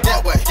way,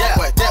 that way, that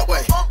way, that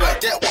way,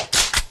 that way.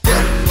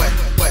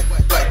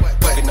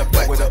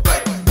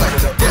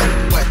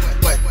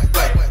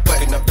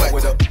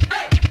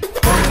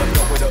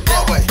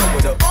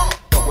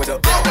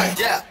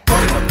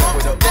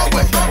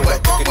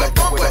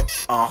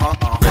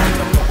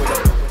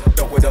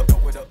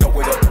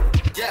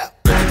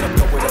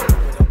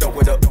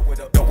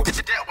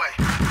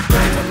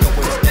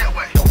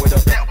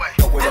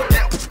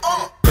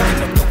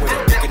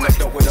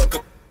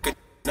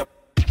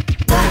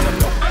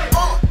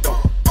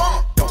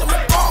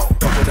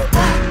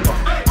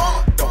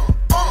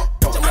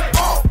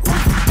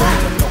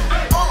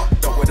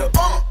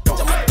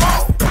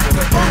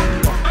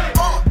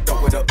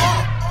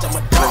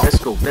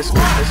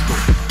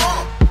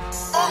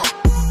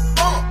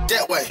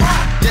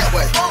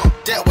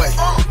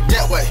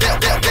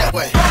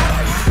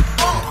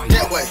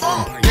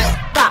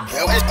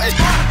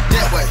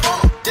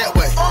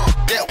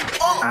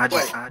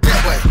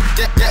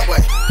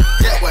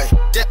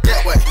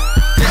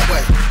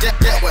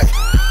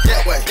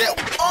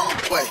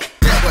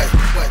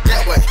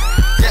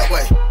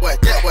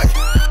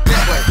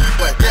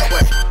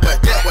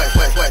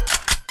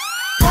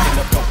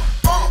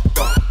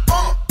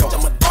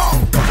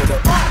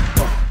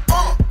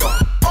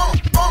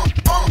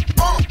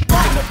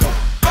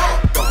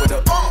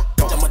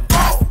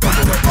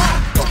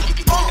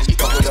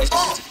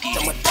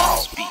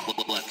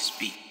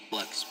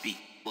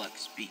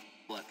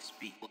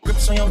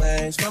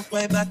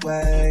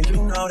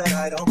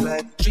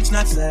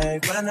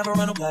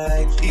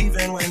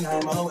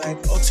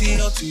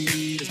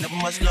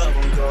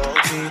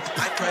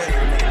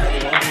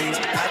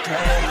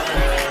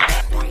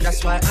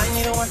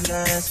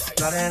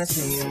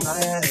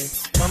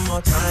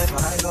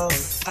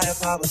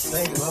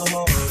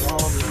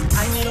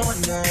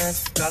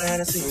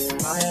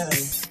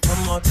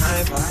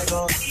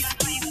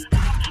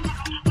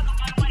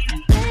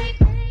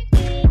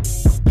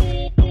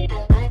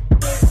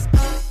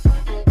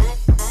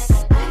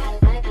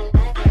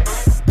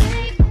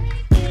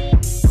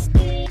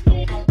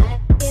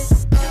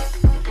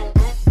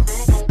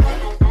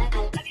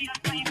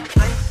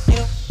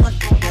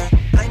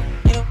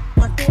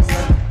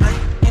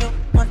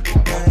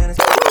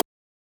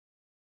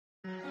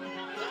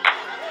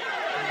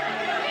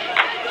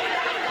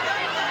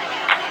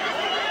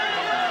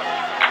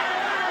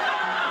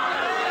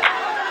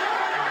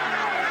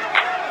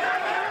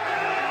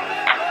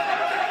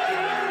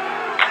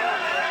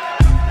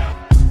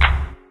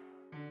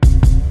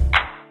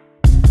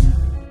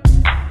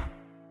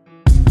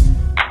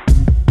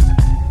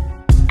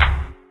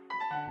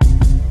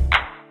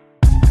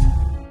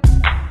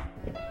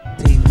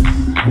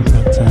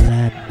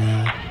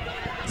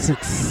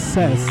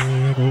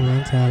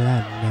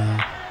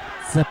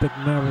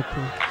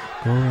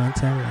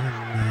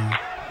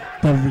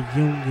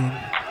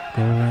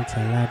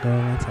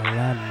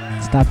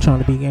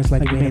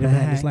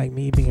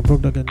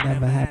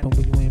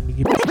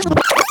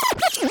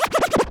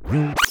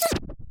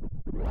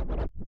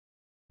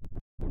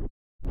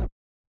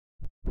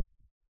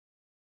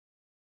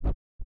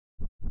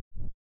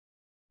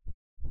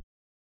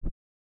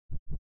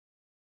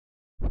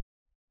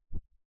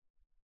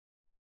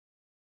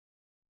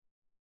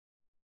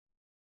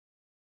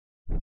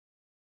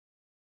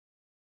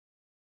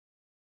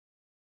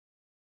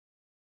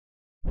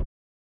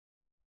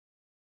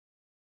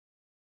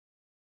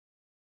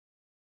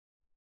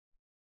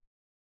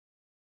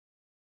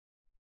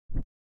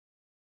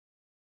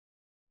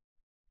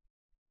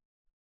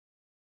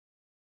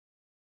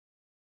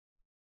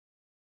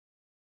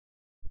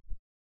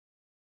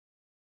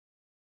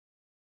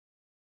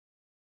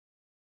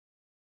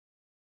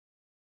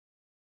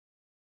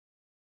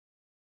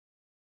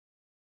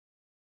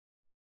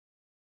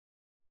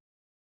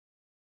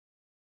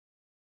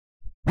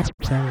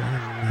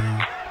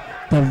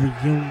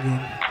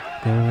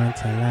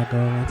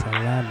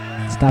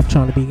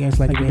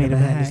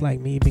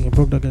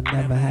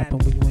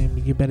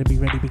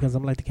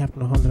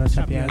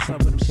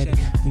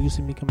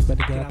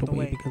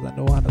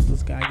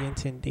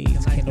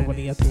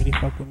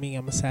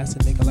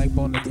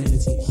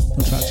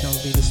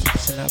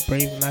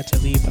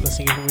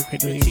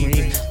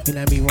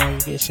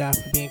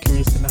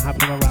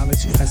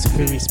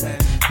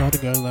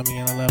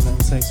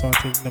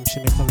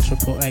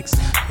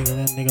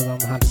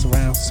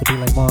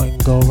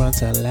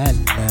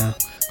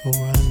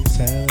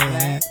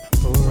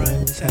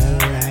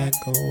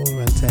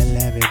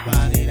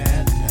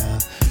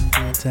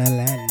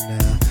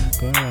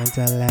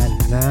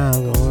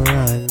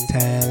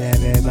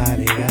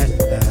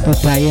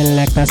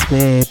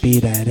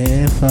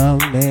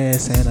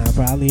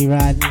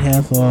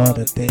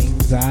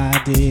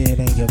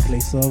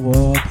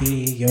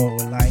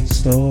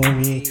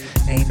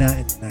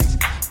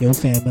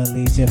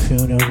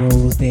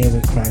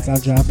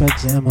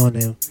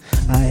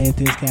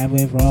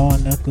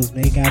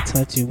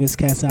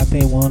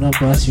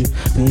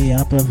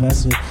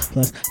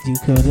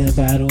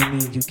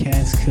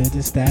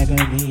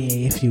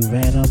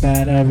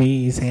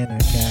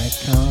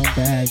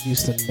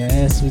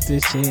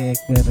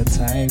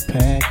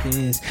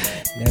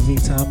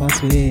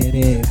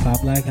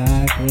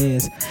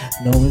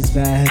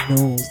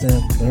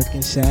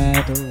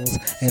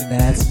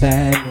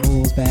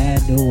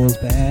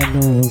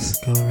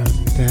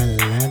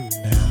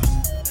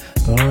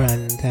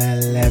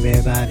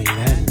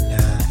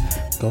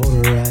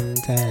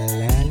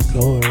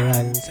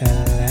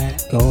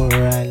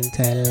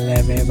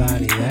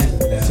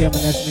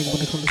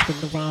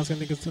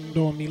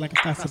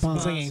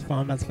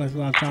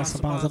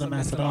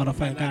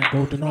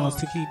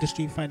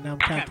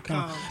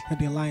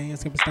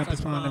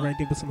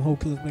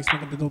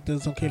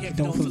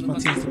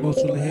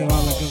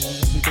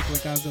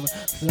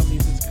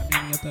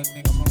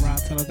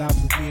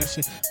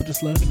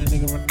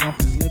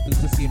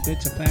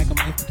 bitch. In fact,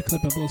 I'm into the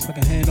clip and blows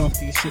fucking head off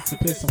these shits and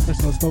piss. I'm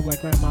fresh on stove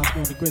like grandma's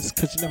going to grits.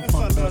 Cause you never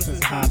found out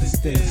since how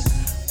this is.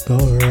 Go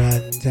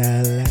run,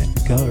 tell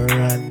that, go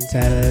run,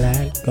 tell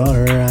that, go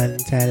run,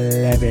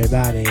 tell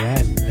everybody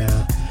that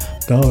now.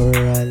 Go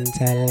run,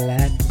 tell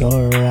that,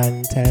 go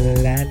run, tell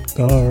that,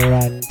 go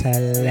run,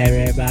 tell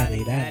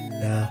everybody that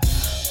now.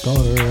 Go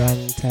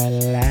run, tell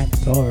that,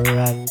 go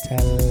run,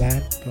 tell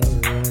that, go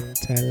run,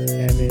 tell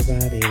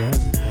everybody that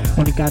now.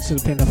 Only got to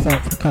the pen I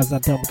felt because I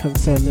don't, because I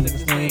said living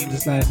his name,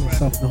 just like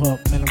myself in the hook.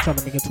 Man, I'm trying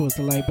to make it towards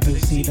the light, but the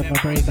seed in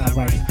my brain's not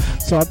right.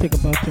 So I pick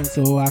up a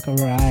pencil so I can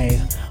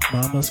write.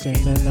 Mama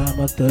screaming I'm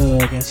a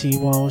thug and she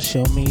won't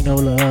show me no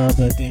love,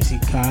 but then she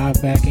called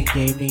back and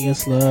gave me a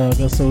slug.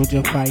 A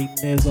soldier fighting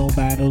his own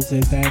battles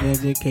is that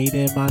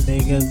educated. My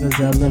niggas is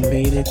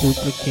elevated,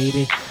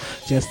 duplicated,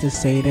 just to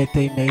say that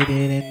they made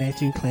it and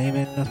that you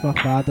claiming that's my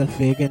father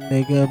figure,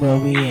 nigga,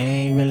 but we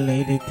ain't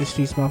related. The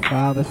streets my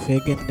father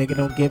figure, nigga,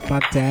 don't get my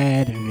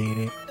dad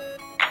invaded.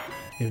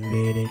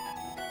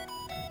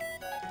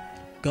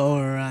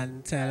 Go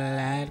run, tell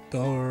that,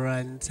 go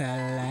run, tell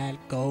that,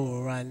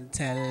 go run,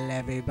 tell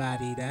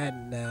everybody that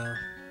now.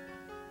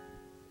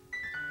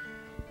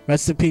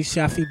 Rest in peace,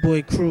 Shafi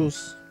Boy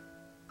Cruz.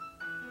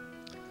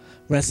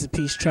 Rest in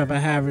peace, Trevor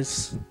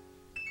Harris.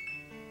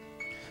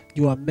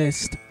 You are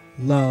missed,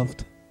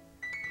 loved,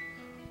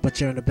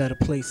 but you're in a better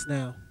place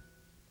now.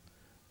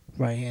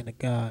 Right hand of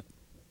God.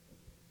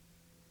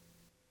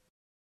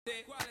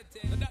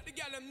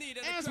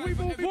 As we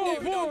move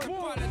forward.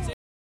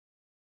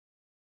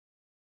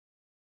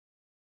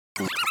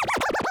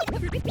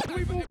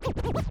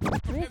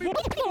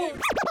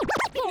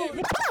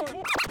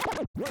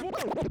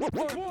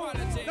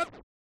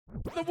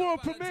 The world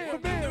premiere.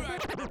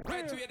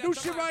 New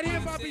shit right here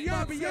by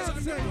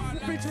Beyonce.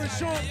 Featuring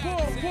Sean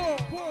Paul.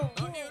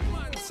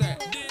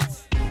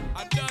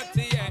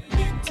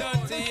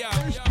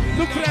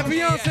 Look for that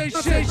Beyonce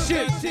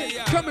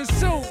shit. Coming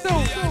soon.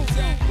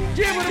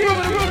 Yeah, with the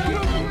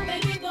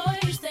Baby boy,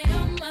 you stay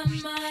on my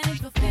mind,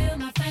 fulfill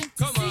my fantasy.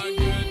 Come on,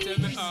 girl, tell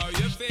me how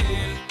you feel.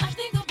 I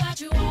think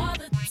about you all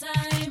the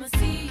time. I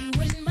see you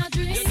in my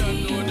dreams. You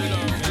don't know the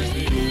love.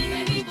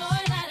 Baby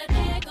boy, not a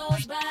day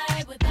goes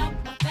by without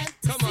my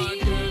fantasy. Come on,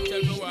 girl,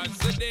 tell me what's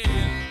the deal.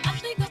 I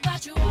think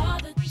about you all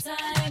the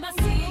time. I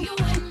see you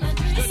in my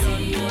dreams. You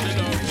don't know the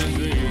love.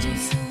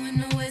 Just so in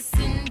the West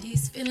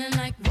Indies, feeling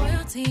like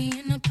royalty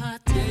in a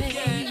party.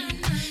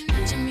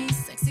 Imagine me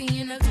sexy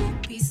in a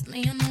two-piece,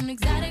 laying on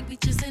exotic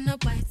beaches in a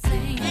white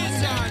sand.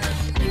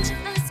 Picture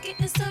us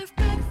getting served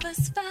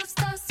breakfast,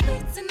 5-star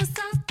suites in the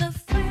south of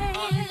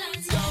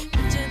France.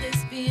 Picture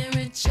this being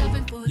rich,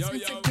 shopping for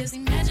expensive gifts.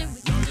 Imagine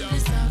we can do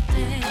this all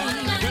day.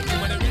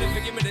 When they ready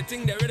to give me the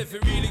thing, they ready to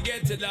really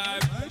get to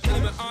life. Tell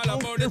me all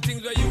about the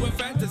things where you were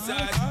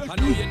fantasize. I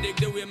know you dig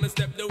the way me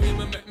step, the way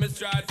me make me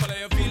stride. Follow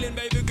your feeling,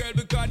 baby girl,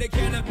 because they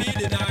cannot be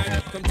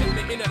denied. Come tell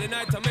me in the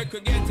night, I make her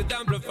get it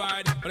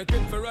amplified. When I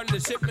quit for run the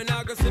ship, me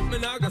now go slip, me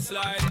now go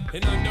slide.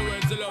 In other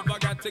words, the love I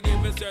got to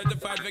give is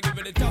certified. For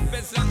giving the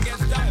toughest,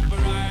 longest time for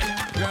ride,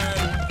 girl.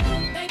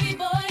 Baby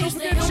boy, you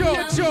stay Sure.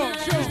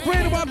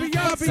 Branded by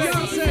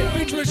Beyonce.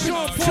 Featuring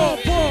Sean Paul.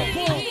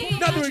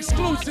 Another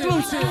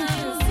exclusive.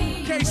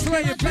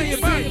 K-Slayer, pay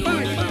it back.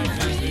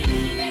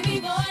 Baby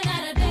boy,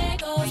 not a day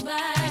goes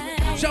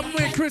by. Jumping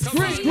with Chris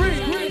Green.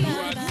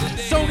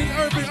 Sony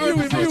Urban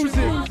Music.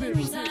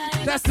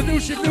 That's the new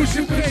shit,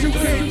 UK3.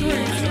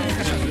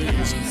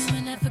 She's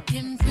an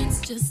African prince,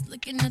 just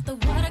looking at the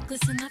water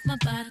glisten off my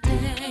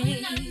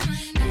body.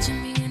 Picture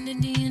me an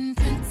Indian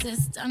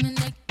princess, diamond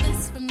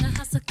necklace from the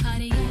house of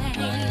Cartier.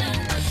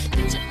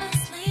 Picture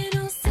us laying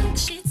on silk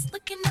sheets,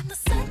 looking at the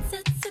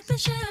sunset, sipping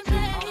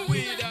champagne.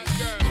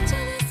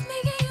 Picture this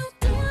making you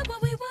do what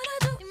we wanna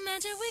do.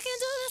 Imagine we can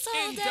do this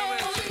all day.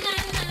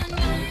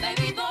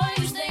 Baby boy,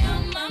 you stay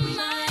on my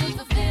mind,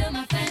 fulfill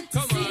my fantasy.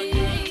 Come on,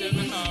 girl, tell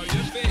me how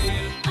you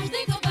feel. I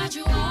think about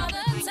you all the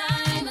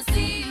time. I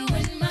see you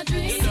in my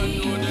dreams. You don't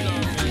know the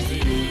love.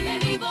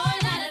 Baby boy,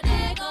 not a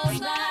day goes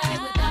by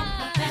without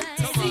my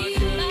fantasy. Come on,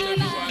 girl, tell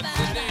me what's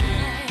the deal.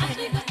 I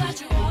think about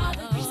you all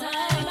the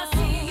time. I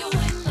see you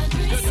in my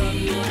dreams. You don't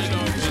know the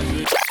love.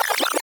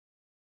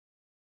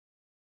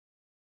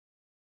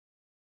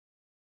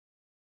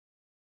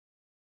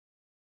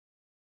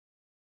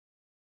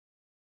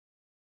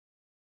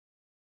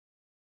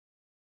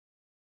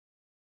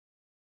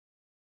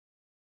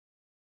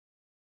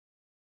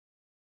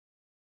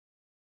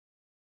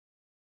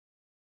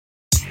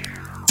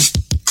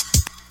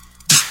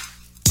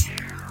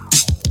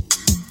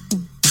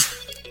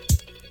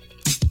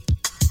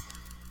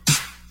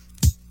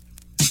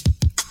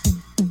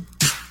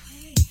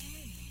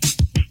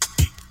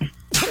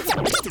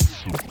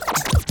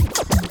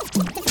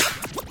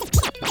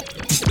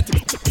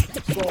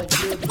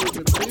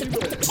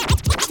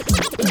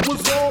 It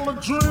was all a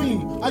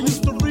dream. I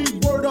used to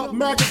read Word Up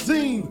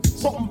magazine.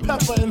 Salt and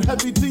pepper and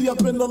heavy D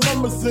up in the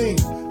limousine.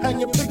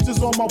 Hanging pictures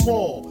on my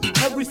wall.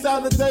 Every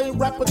Saturday,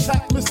 rap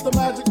attack Mr.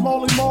 Magic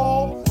Molly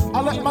Mall.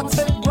 I let my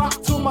tape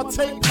rock till my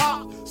tape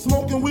pop.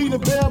 Smoking weed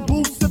and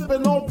bamboo,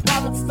 sipping on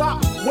private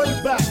stock.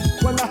 Way back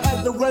when I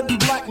had the red and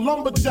black like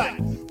lumberjack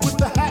with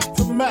the hat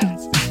to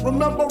match.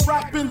 Remember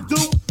rapping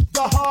Duke?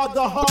 The hard,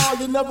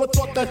 you never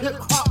thought that hip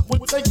hop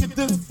would take it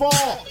this far.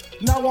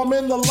 Now I'm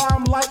in the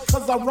limelight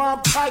cause I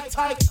rhyme tight.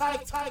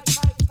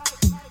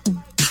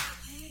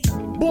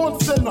 Born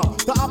sinner,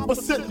 the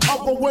opposite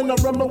of a winner.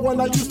 Remember when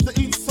I used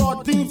to eat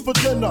sardines for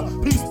dinner?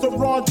 Peace to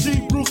Ron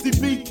G, Brucey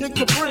B, Kid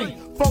Capri,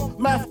 Funk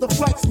Master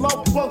Flex,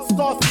 Love Bug,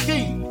 Star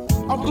Ski.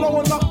 I'm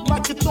blowing up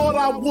like you thought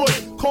I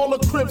would. Call a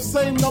crib,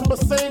 same number,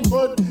 same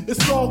hood.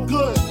 It's all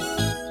good.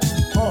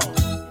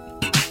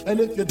 And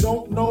if you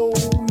don't know,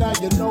 now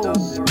you know.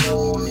 You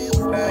know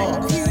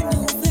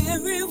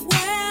very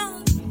well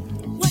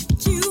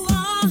what you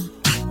are.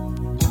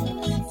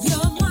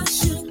 You're my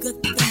sugar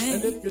thing.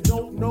 And if you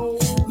don't know,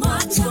 my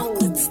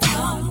chocolate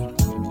star.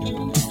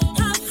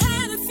 I've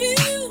had a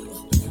few,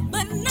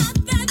 but not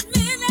that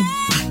many.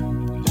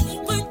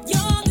 But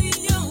you're the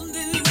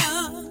only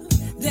love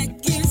that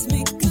gives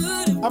me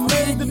good. I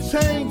made the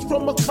change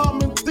from a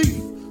common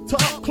thief to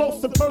up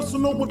close and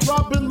personal with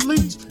Robin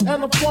Leach.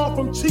 And I'm far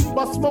from cheap,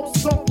 I smoke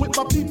skunk with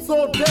my peeps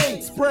all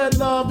day. Spread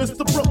love, it's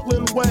the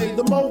Brooklyn way.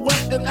 The Moet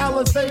and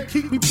Alizé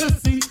keep me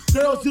pissy.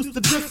 Girls used to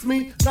diss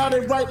me, now they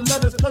write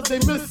letters cause they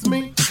miss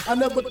me. I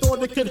never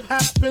thought it could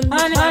happen.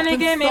 Honey,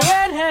 give me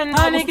red hand,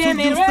 honey, give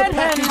me red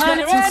hand,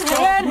 honey, red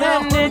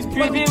hand, it's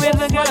creepy with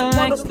the girl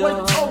next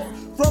door.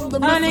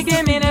 Honey,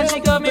 give me that,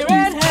 she got me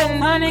red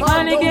hand,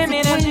 honey, give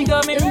me that, she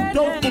got me red hand,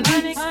 honey, give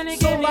me that,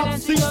 she got me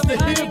red hand,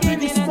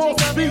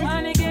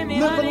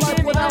 living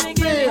life without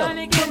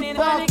fear.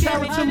 25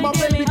 carats in my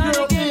baby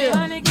girl ear.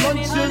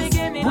 Lunches,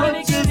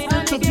 brunches,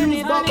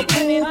 interviews by the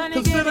pool.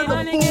 Considered a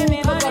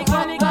fool cause I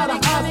dropped out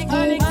of high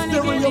school.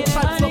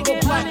 Stereotypes of a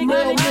black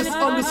male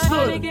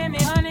misunderstood. And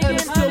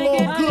it's still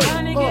all good.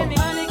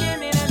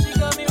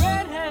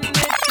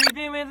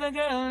 With the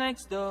girl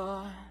next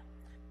door.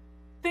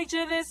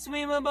 Picture this,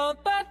 we were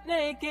both butt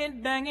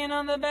naked, banging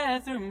on the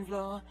bathroom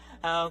floor.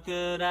 How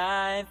could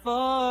I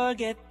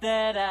forget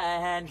that I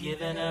had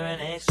given her an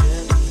extra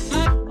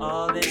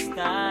all this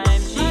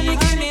time? She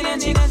gave me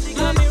that, she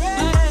got me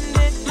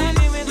red-handed,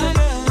 creepy with the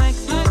girl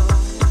next door.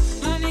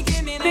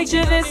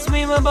 Picture this,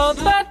 we were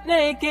both butt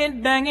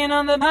naked, banging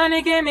on the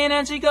honey came in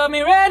and she got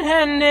me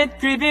red-handed,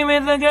 creepy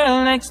with the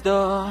girl next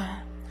door.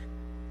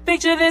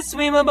 Picture this,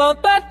 we were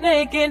both butt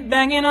naked,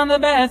 banging on the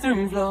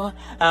bathroom floor.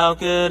 How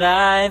could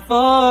I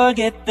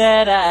forget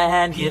that I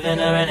had given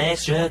her an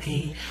extra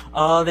key?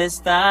 All this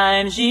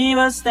time she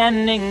was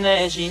standing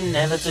there, she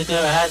never took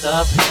her eyes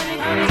off me.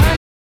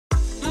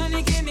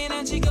 Honey came in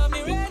and she got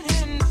me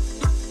red-handed.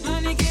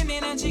 Honey came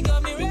in and she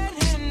got me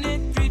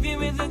red-handed, creepy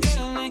with the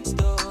girl next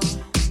door.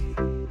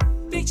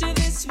 Picture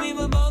this, we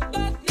were both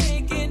butt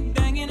naked,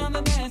 banging on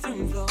the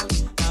bathroom floor.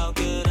 How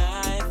could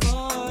I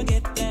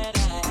forget that I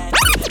had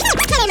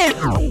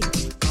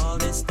all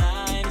this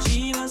time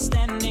she was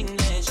standing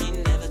there, she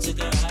never took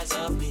her eyes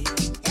off me.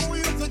 How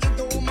you to give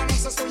the woman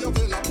access to your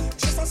villa?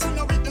 Just a son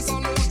of witness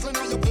on the lock on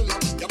your pillar.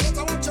 You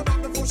better watch your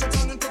back before she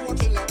turn into a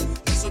killer.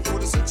 Listen to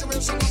the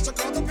situation, not to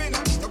call the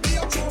pillar. To be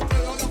a true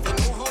player, you have to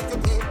know how to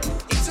play.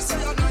 If she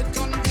say a night,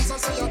 convince her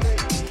say a day.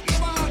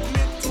 Never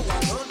admit to a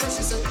word that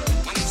she say.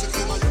 And if she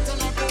claim her, you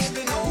tell her,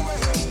 baby, no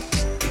way.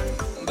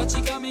 But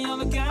she got me on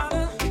the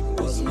counter,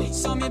 was me.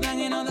 Saw me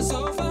banging on the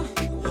sofa,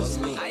 was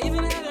me. I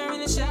even had her in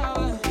the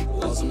shower.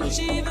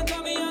 She even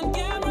got me on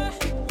camera.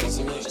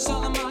 She saw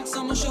the marks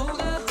on my shoulder.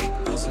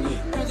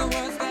 Heard the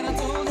words that I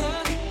told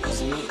her.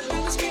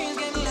 And the screams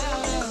getting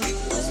louder.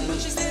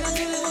 She said I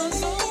really want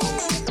so.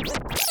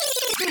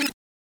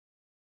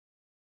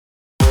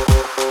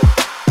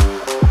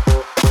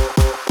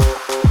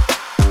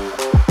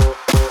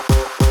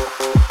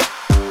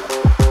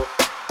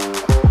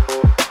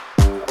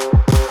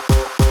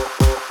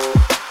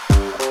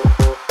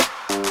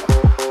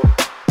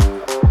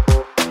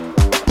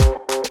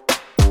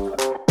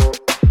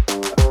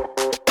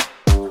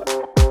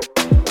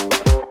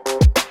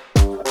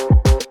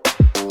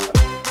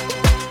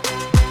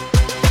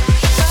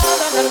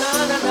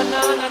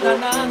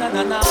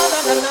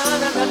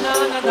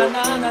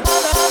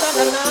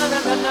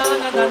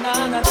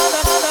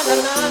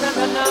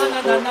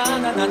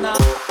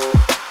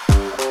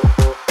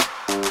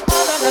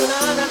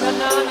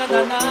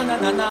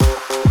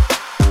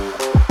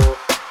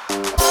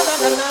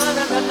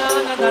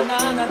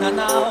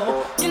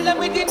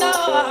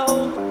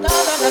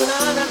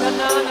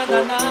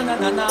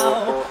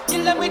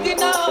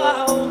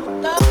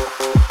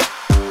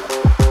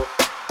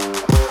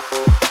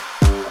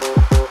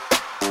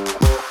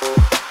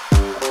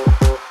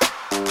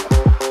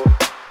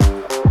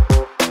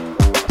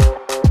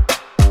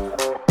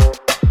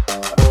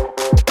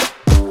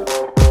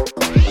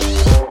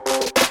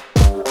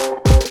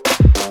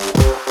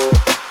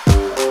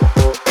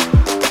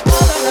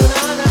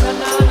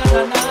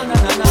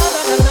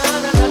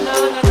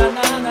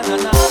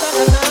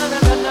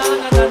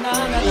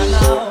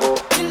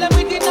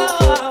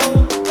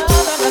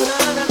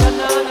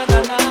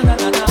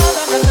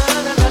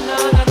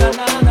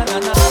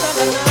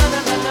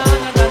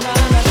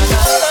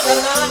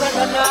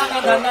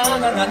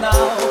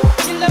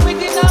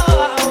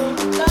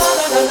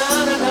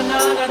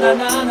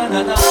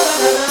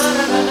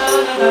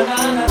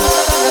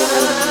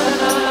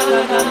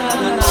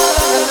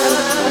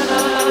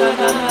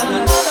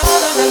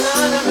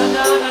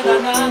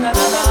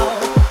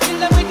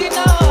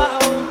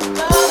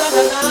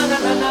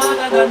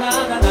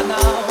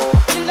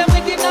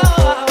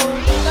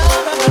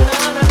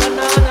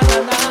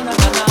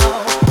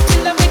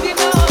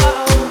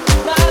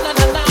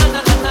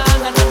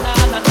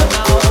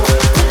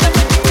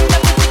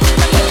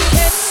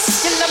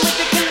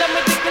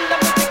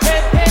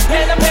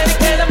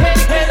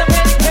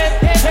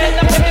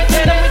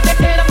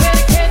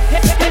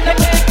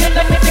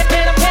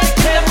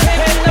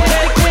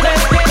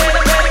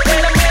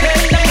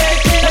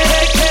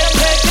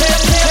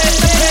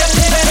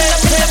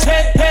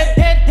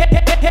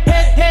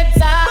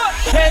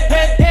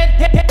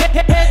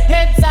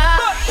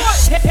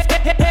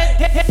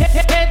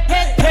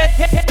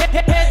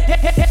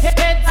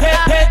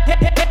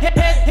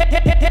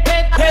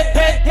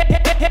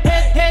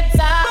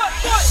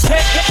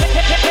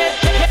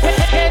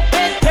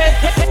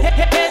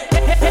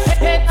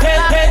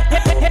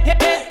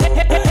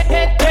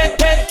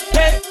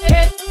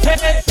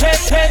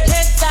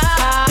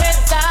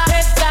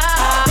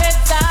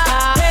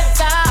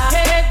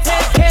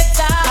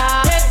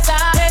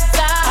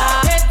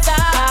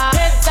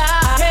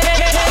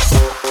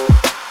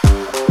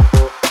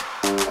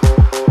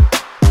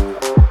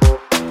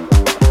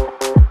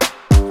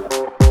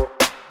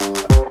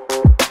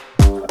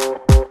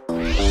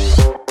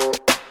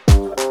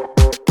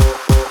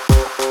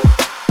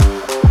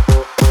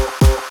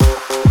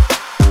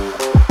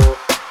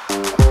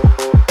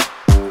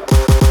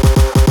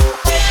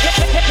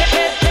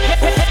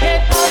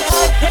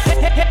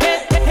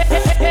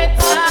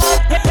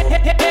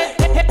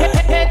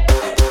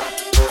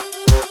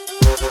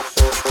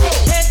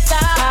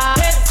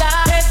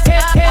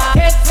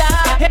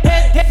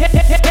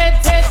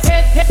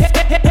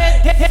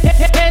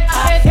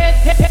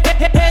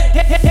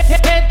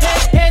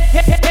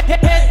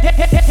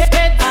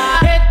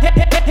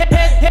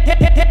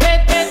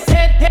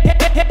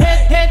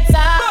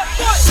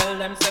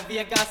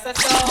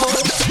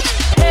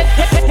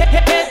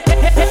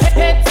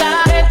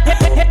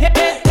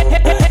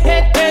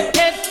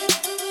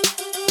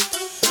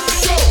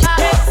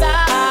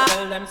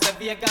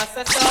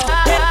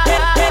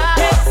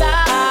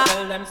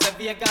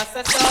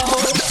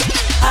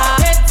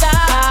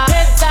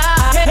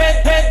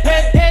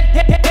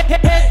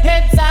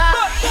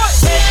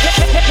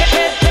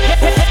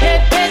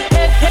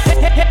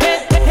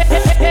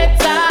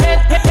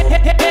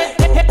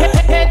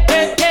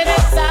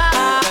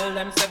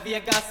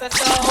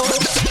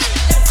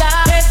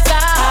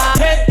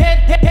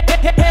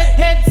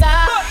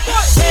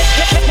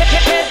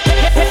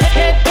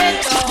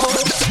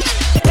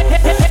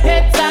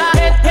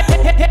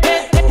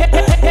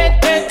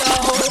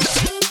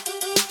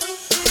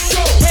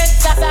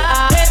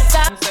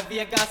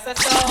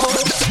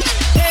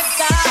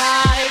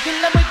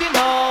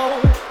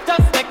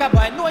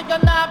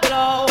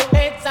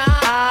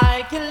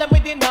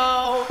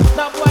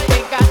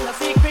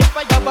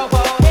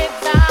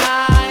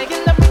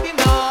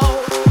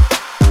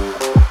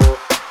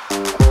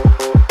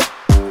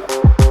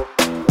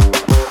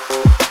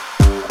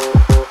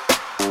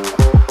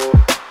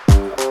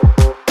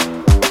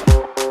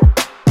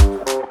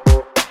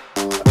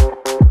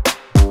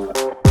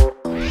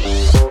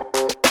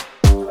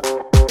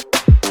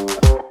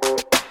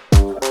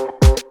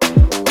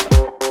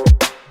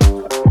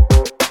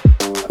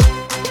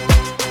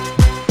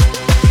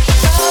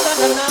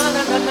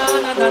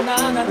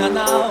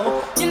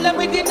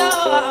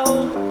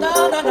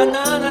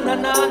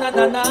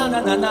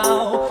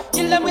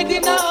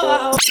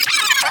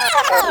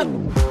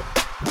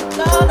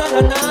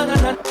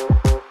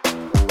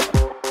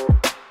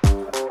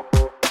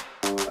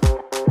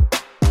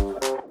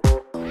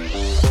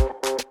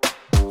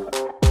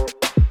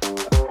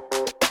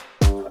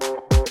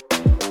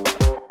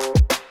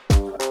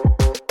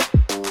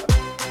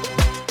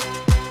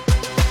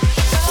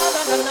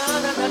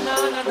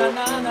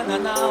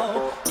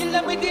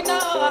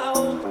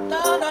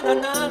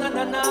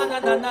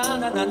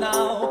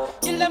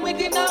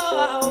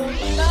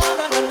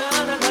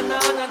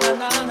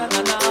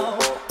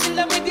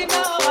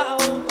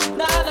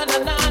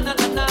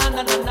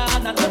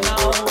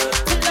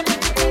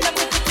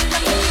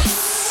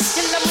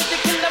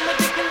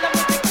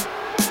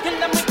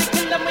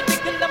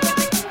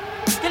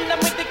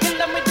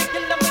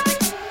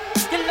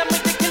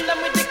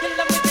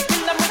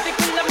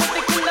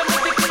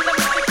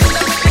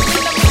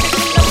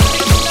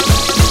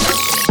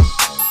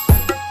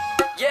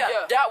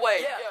 that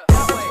way,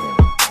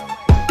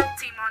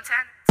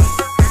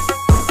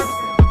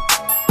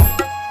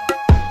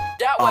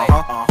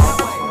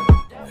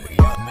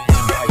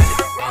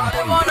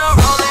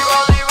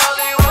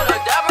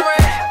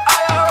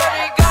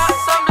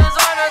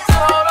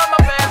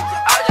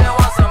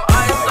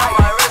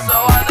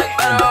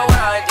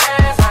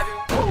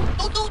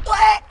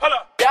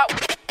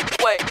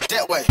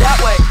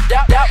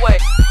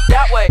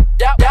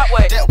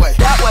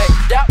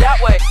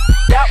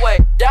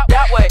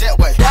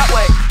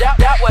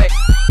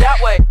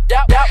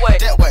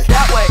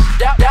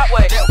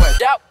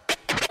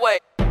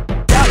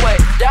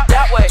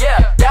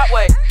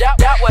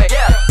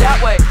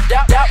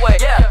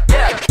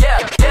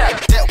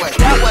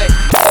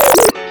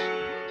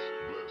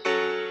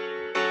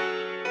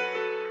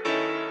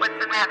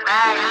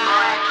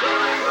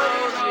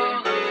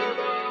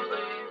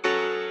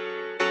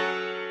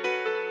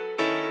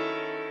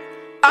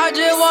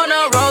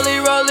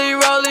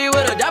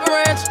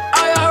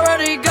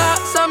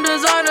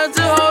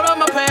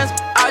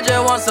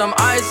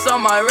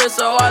 on my wrist,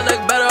 so I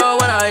look better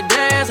when I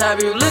dance.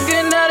 Have you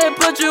looking at it,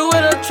 put you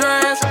in a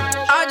trance?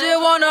 I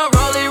just wanna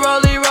rollie,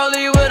 rollie,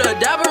 rollie with a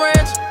dapper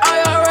ranch.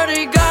 I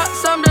already got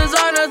some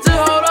designer to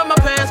hold up my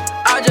pants.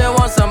 I just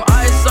want some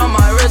ice on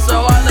my wrist,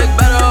 so I look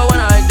better when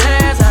I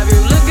dance. Have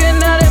you looking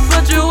at it,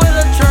 put you in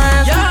a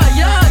trance? Yeah,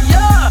 yeah,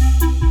 yeah.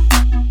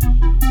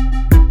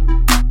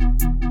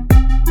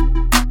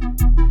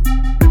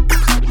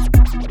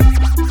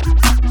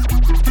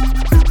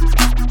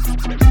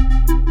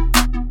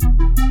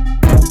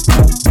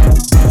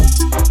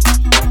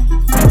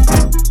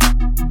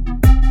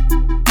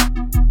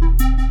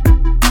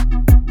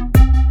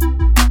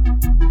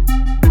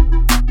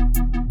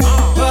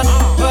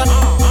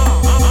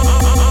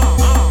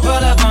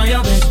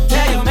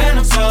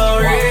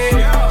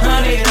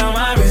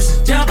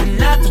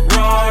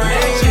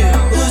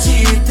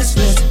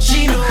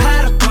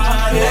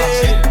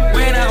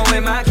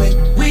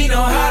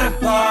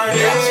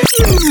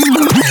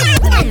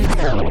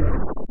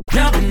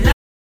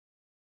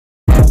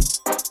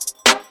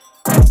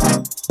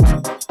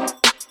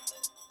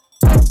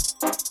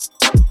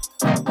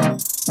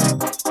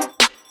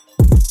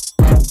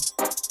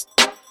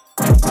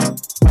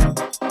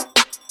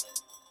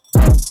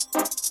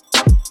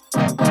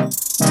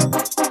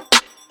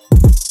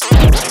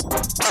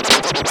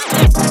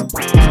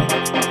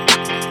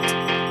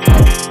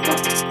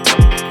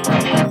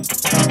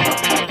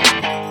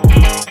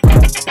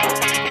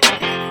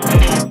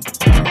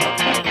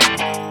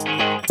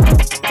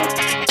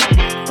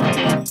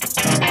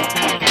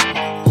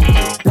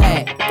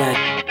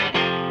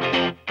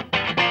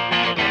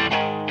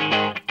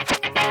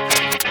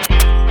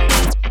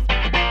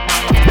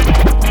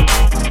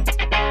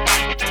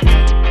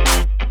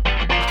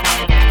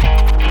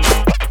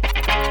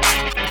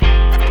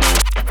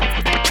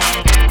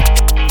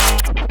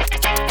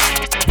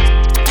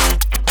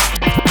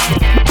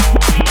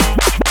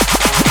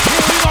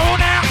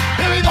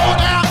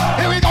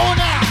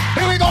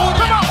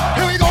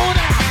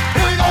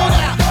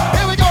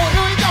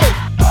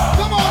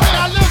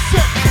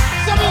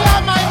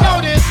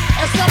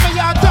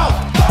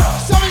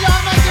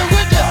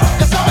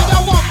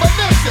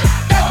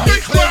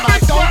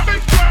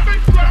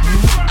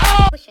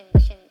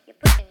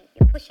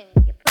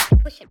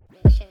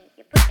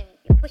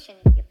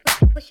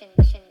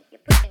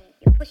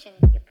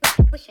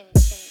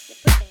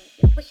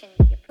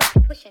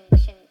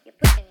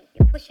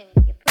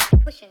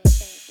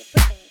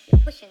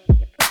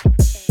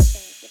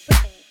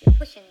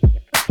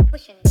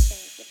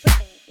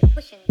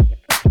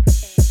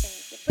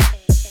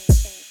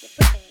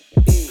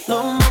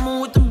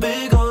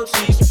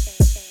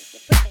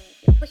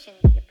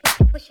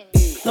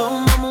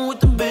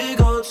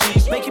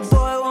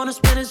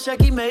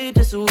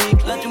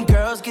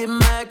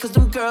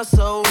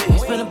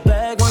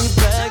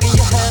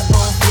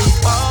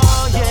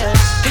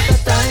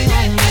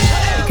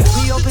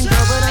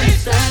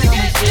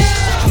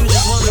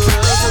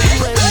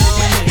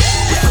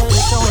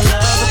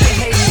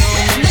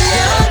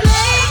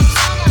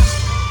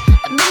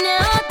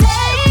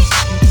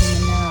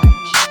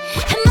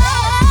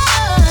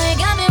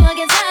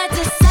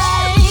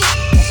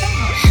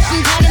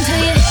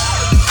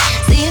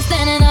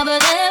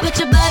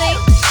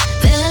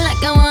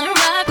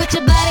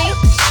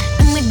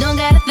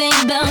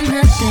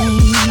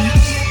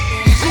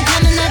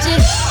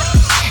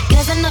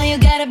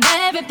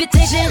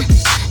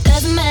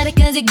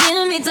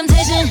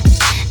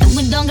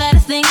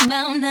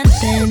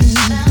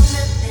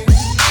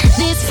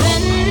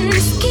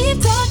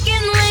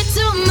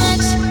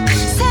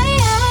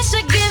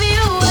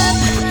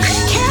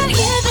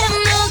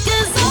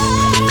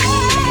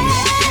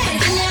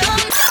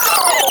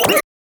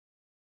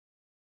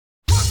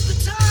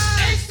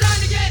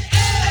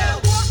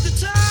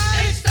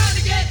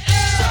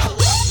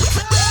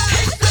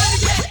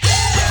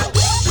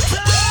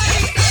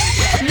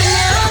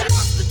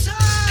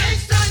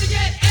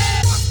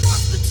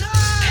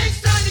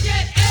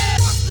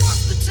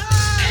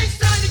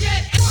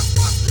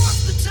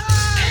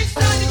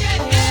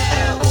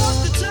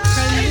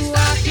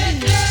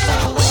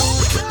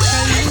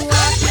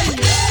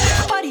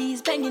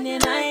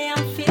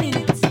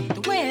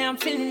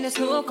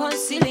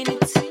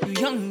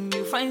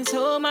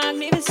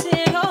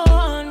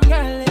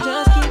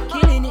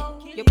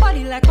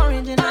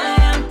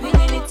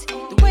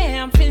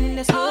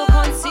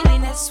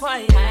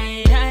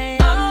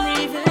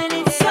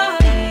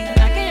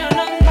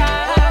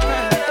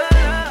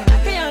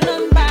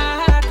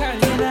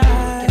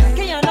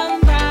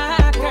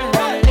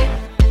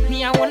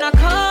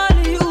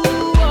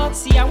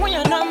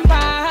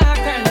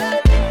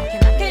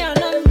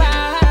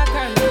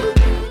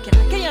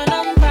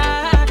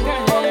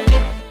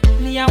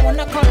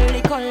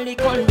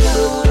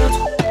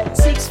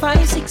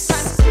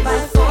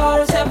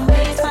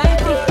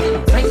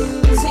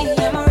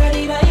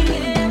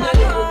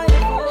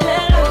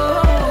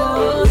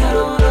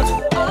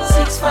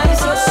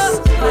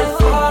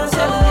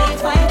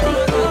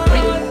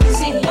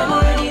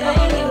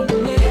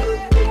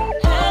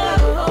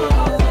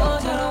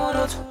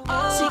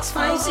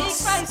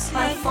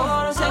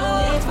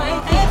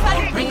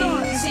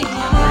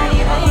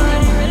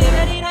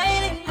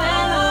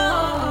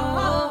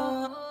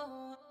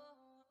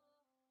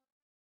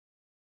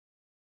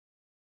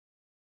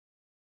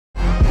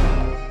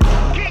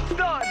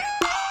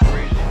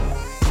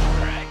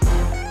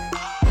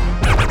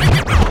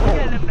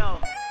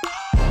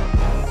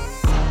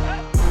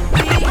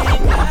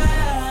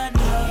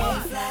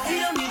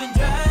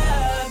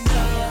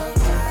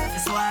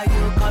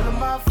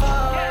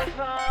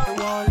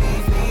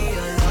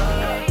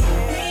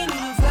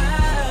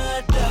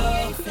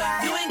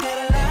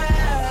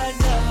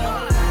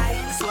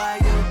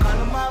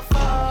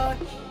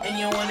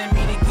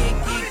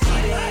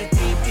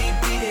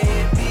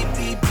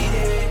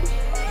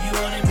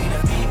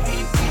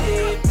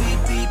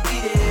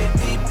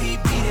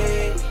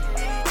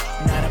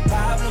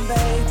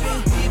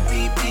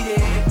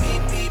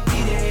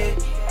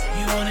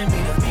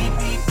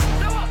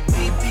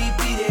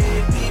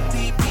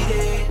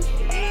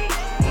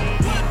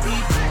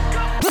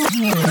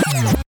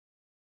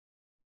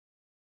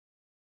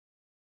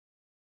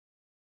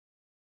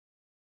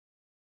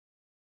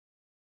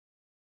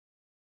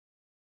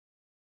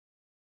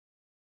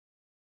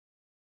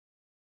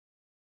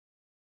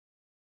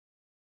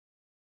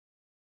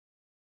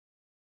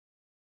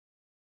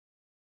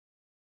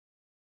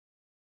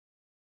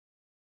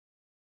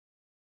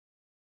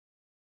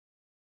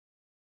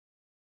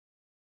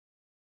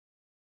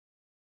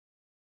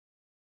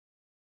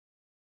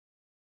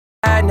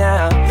 ride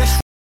now.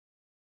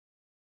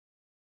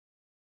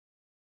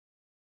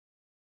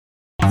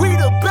 We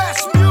the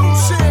best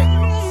music.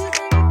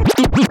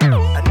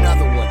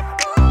 Another one.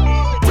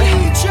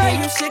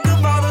 DJ, you sick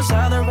of all those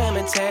other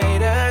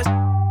imitators?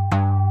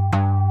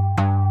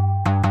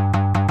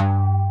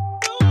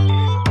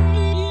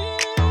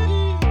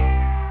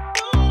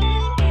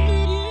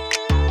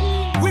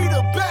 We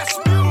the best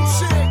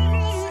music.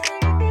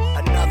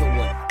 Another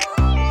one.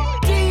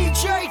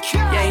 DJ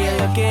Khaled. Yeah, you're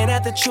looking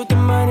at the truth, the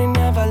money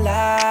never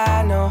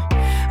lie. No,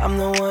 I'm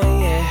the one,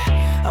 yeah.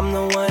 I'm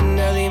the one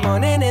early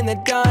morning in the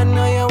dawn.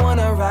 Know you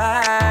wanna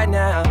ride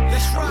now.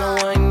 I'm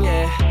the one,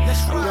 yeah.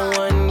 I'm the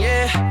one,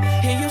 yeah.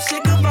 Hear you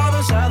sick of all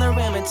those other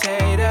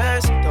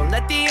imitators. Don't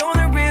let the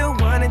only real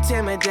one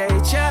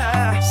intimidate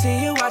ya.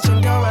 See you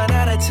watching, don't run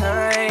out of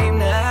time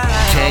now.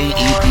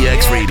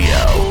 KEPX Radio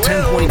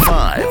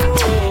 10.5.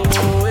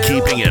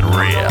 Keeping it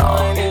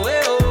real.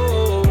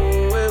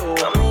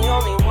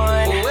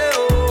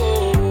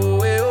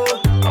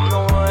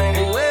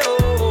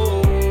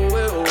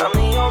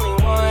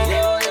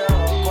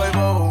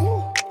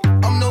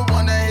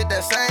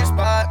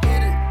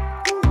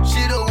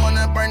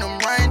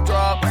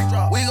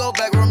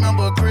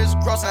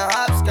 Crossing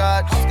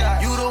hopscotch.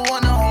 You the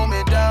one to hold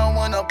me down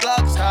when the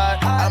block's hot.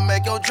 I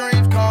make your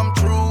dreams come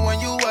true when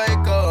you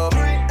wake up.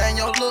 And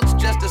your looks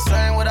just the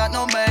same without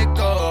no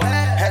makeup.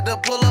 Had to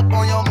pull up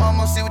on your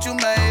mama, see what you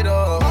made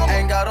of.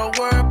 Ain't gotta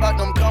worry about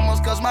them comers,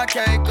 cause my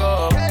cake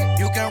up.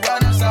 You can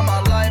ride inside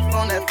my life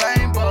on that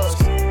fame bus.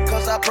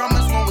 Cause I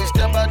promise when we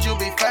step out, you'll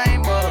be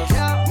famous.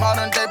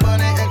 Modern day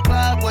Bunny and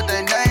Clyde, what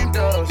they named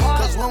us.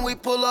 Cause when we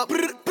pull up,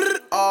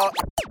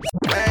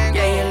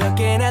 yeah, you're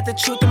looking at the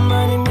truth, the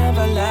money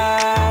never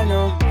lie,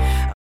 no.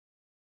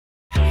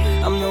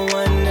 I'm the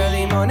one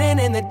early morning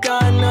in the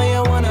dawn, know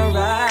you wanna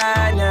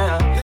ride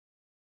now.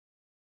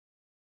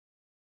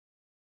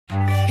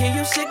 Hear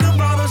you sick of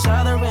all those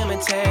other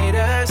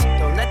imitators.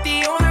 Don't let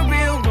the only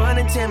real one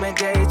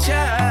intimidate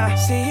ya.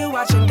 See you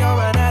watching, don't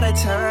run out of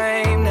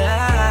time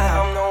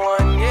now. I'm the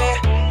one, yeah.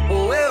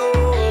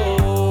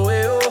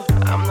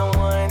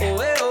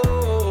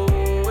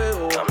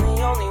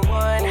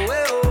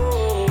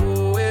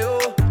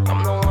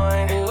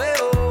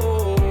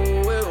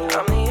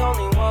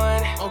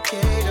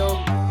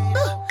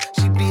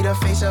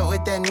 Face up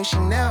with that new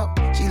Chanel.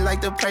 She like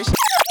the price.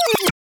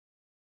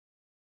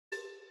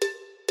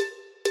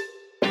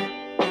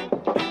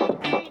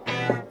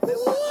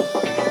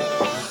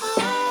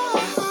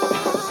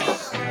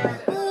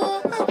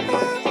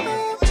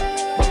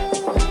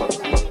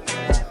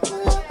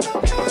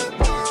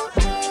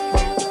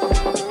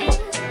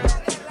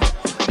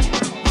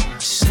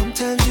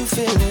 Sometimes you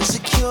feel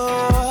insecure.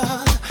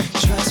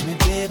 Trust me,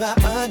 babe, I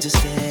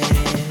understand.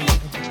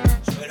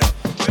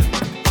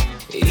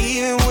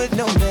 Even with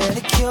no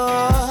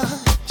manicure,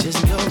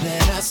 just know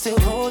that I still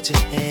hold your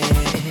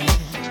hand.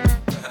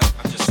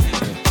 I'm just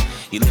saying.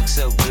 You look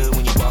so good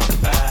when you walk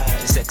by.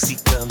 Sexy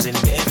comes in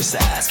every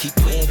size. Keep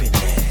wearing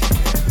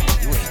that.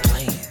 You ain't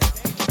playing.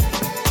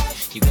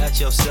 You got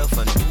yourself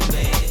a new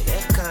man.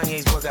 That's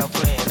Kanye's workout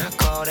plan. I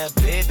call that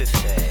baby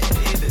fat.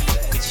 Baby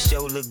fat. Cause you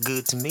sure look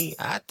good to me.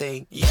 I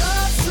think you're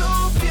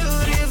so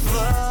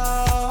beautiful.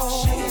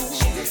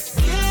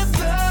 Give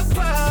the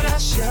crowd a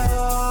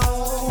show.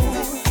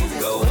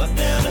 Go up,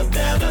 down, up,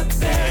 down, up,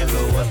 down.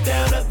 Go up,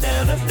 down, up,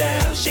 down, up,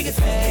 down. Shake it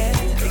fast.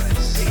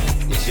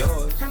 It's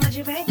yours. How much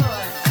you pay for